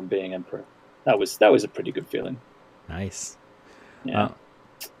away from being Emperor. That was a pretty good feeling. Nice. Yeah.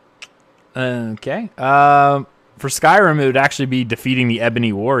 Okay. For Skyrim, it would actually be defeating the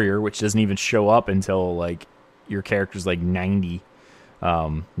Ebony Warrior, which doesn't even show up until like your character's like 90,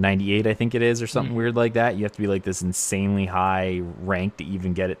 98, I think it is, or something weird like that. You have to be like this insanely high rank to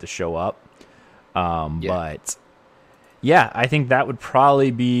even get it to show up. But yeah, I think that would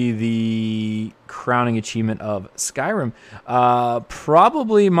probably be the crowning achievement of Skyrim.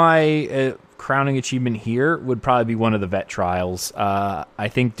 Probably my crowning achievement here would probably be one of the vet trials. I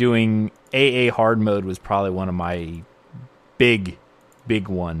think doing AA hard mode was probably one of my big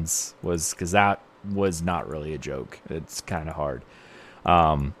ones, because that was not really a joke. It's kind of hard.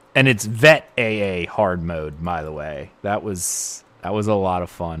 And it's vet AA hard mode, by the way. That was a lot of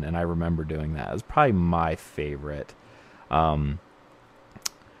fun, and I remember doing that. It was probably my favorite. I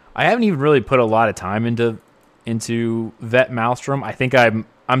haven't even really put a lot of time into Vet Maelstrom. I think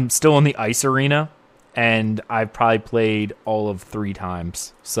I'm still in the ice arena, and I've probably played all of 3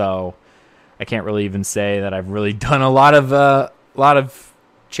 times. So I can't really even say that I've really done a lot of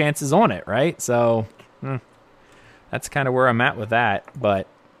chances on it, right? So that's kind of where I'm at with that. But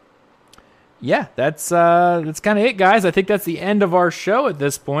yeah, that's kind of it, guys. I think that's the end of our show at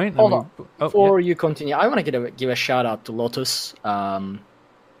this point. Hold on. Before you continue, I want to give a shout out to Lotus, the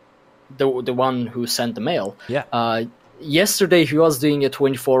one who sent the mail. Yeah. Yesterday he was doing a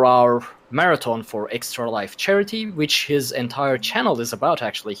 24-hour marathon for Extra Life charity, which his entire channel is about.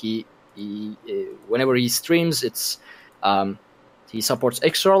 Actually, he whenever he streams, it's he supports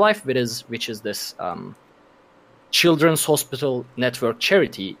Extra Life, which is this Children's Hospital Network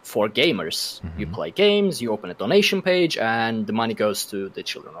charity for gamers. You play games, you open a donation page, and the money goes to the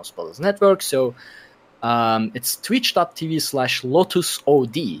Children's Hospitals Network. So it's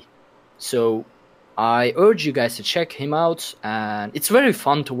twitch.tv/LotusOD. So I urge you guys to check him out, and it's very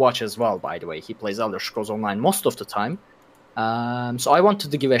fun to watch as well, by the way. He plays Elder Scrolls Online most of the time. So I wanted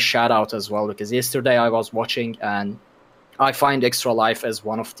to give a shout out as well, because yesterday I was watching, and I find Extra Life as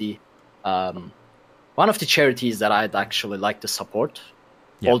one of the charities that I'd actually like to support.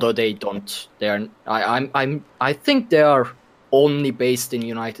 Yeah. Although they don't, I think they are only based in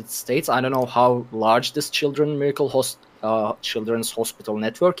United States. I don't know how large this Children's Hospital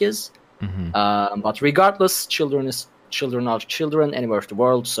network is. Mm-hmm. But regardless, children are children anywhere in the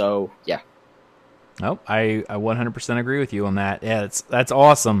world. So yeah. Oh, I 100% agree with you on that. Yeah, that's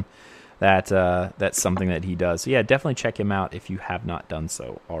awesome. That's something that he does. So yeah, definitely check him out if you have not done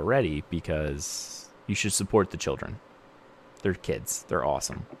so already, because you should support the children. They're kids. They're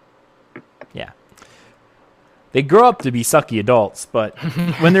awesome. Yeah. They grow up to be sucky adults, but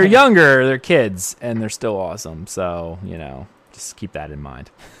when they're younger, they're kids, and they're still awesome. So, just keep that in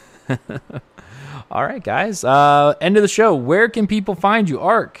mind. All right, guys. End of the show. Where can people find you,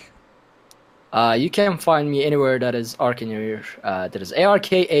 Ark? You can find me anywhere that is Arkanir. That is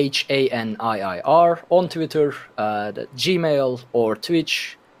ARKHANIIR on Twitter, Gmail, or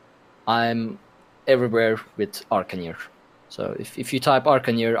Twitch. I'm everywhere with Arkanir. So if you type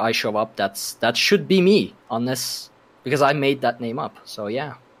Arkanir, I show up. That should be me, because I made that name up. So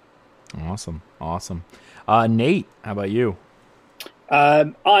yeah. Awesome. Nate, how about you?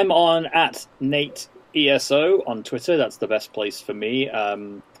 I'm on @NateESO on Twitter. That's the best place for me.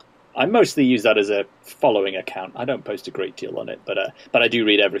 I mostly use that as a following account. I don't post a great deal on it, but I do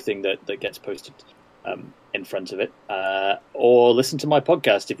read everything that gets posted in front of it. Or listen to my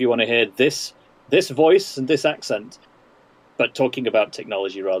podcast if you want to hear this voice and this accent, but talking about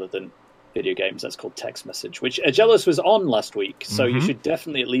technology rather than video games. That's called Text Message, which Agellos was on last week, so you should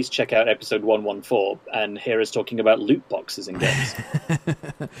definitely at least check out episode 114 and hear us talking about loot boxes in games.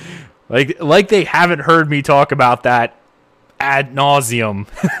 like they haven't heard me talk about that ad nauseum.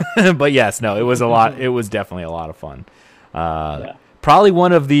 But yes, no, it was a lot. It was definitely a lot of fun. Probably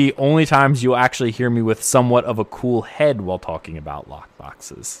one of the only times you'll actually hear me with somewhat of a cool head while talking about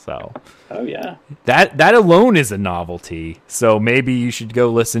lockboxes. So, oh yeah, that alone is a novelty. So maybe you should go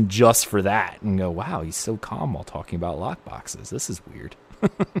listen just for that and go, wow, he's so calm while talking about lockboxes. This is weird.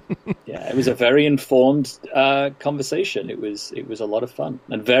 Yeah, it was a very informed conversation. It was a lot of fun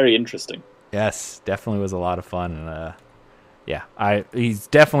and very interesting. Yes, definitely was a lot of fun. And he's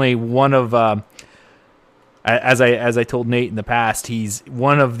definitely one of. As I told Nate in the past, he's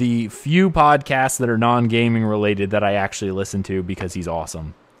one of the few podcasts that are non-gaming related that I actually listen to because he's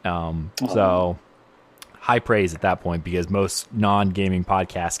awesome. So high praise at that point, because most non-gaming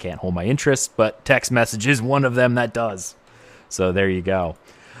podcasts can't hold my interest, but Text Message is one of them that does. So there you go.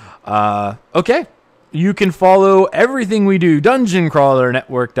 Okay. You can follow everything we do,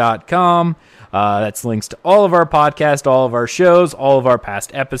 DungeonCrawlerNetwork.com. That's links to all of our podcasts, all of our shows, all of our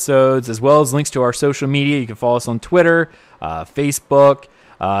past episodes, as well as links to our social media. You can follow us on Twitter, Facebook.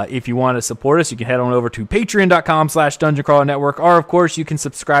 If you want to support us, you can head on over to patreon.com/DungeonCrawlerNetwork, or of course you can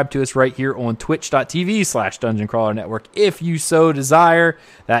subscribe to us right here on twitch.tv/DungeonCrawlerNetwork if you so desire.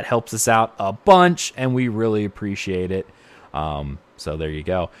 That helps us out a bunch, and we really appreciate it. So there you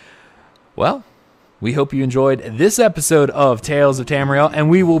go. Well, we hope you enjoyed this episode of Tales of Tamriel, and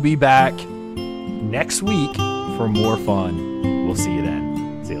we will be back next week for more fun. We'll see you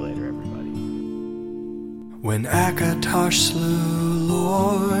then. See you later, everybody. When Akatosh slew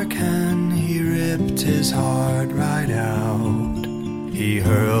Lorkhan, he ripped his heart right out. He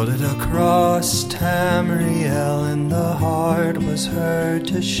hurled it across Tamriel, and the heart was heard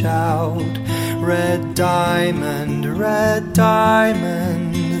to shout, red diamond,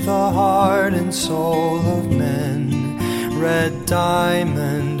 the heart and soul of men. Red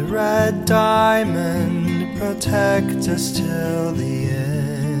diamond, protect us till the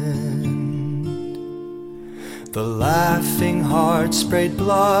end. The laughing heart sprayed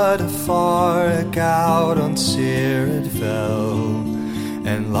blood afar, a gout on Cyrod fell,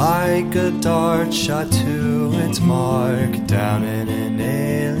 and like a dart shot to its mark down in an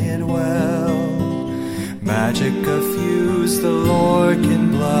alien well. Magicka fused the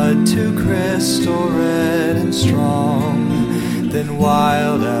Lorkhan blood to crystal red and strong. Then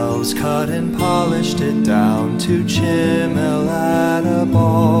wild elves cut and polished it down to Chimel at a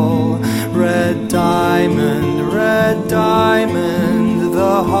ball. Red diamond,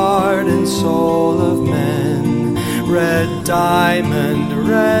 the heart and soul of men. Red diamond,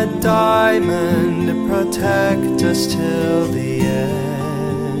 protect us till the end.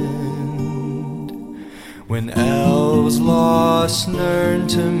 When elves lost Nirn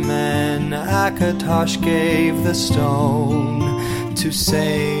to men, Akatosh gave the stone to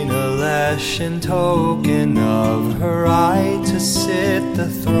Saint flesh in token of her right to sit the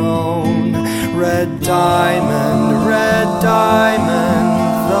throne. Red diamond,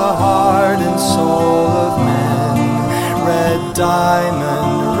 the heart and soul of men. Red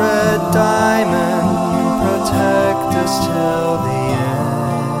diamond, protect us till the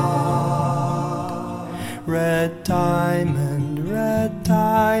end. Red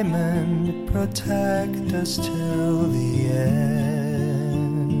diamond, protect us till the end.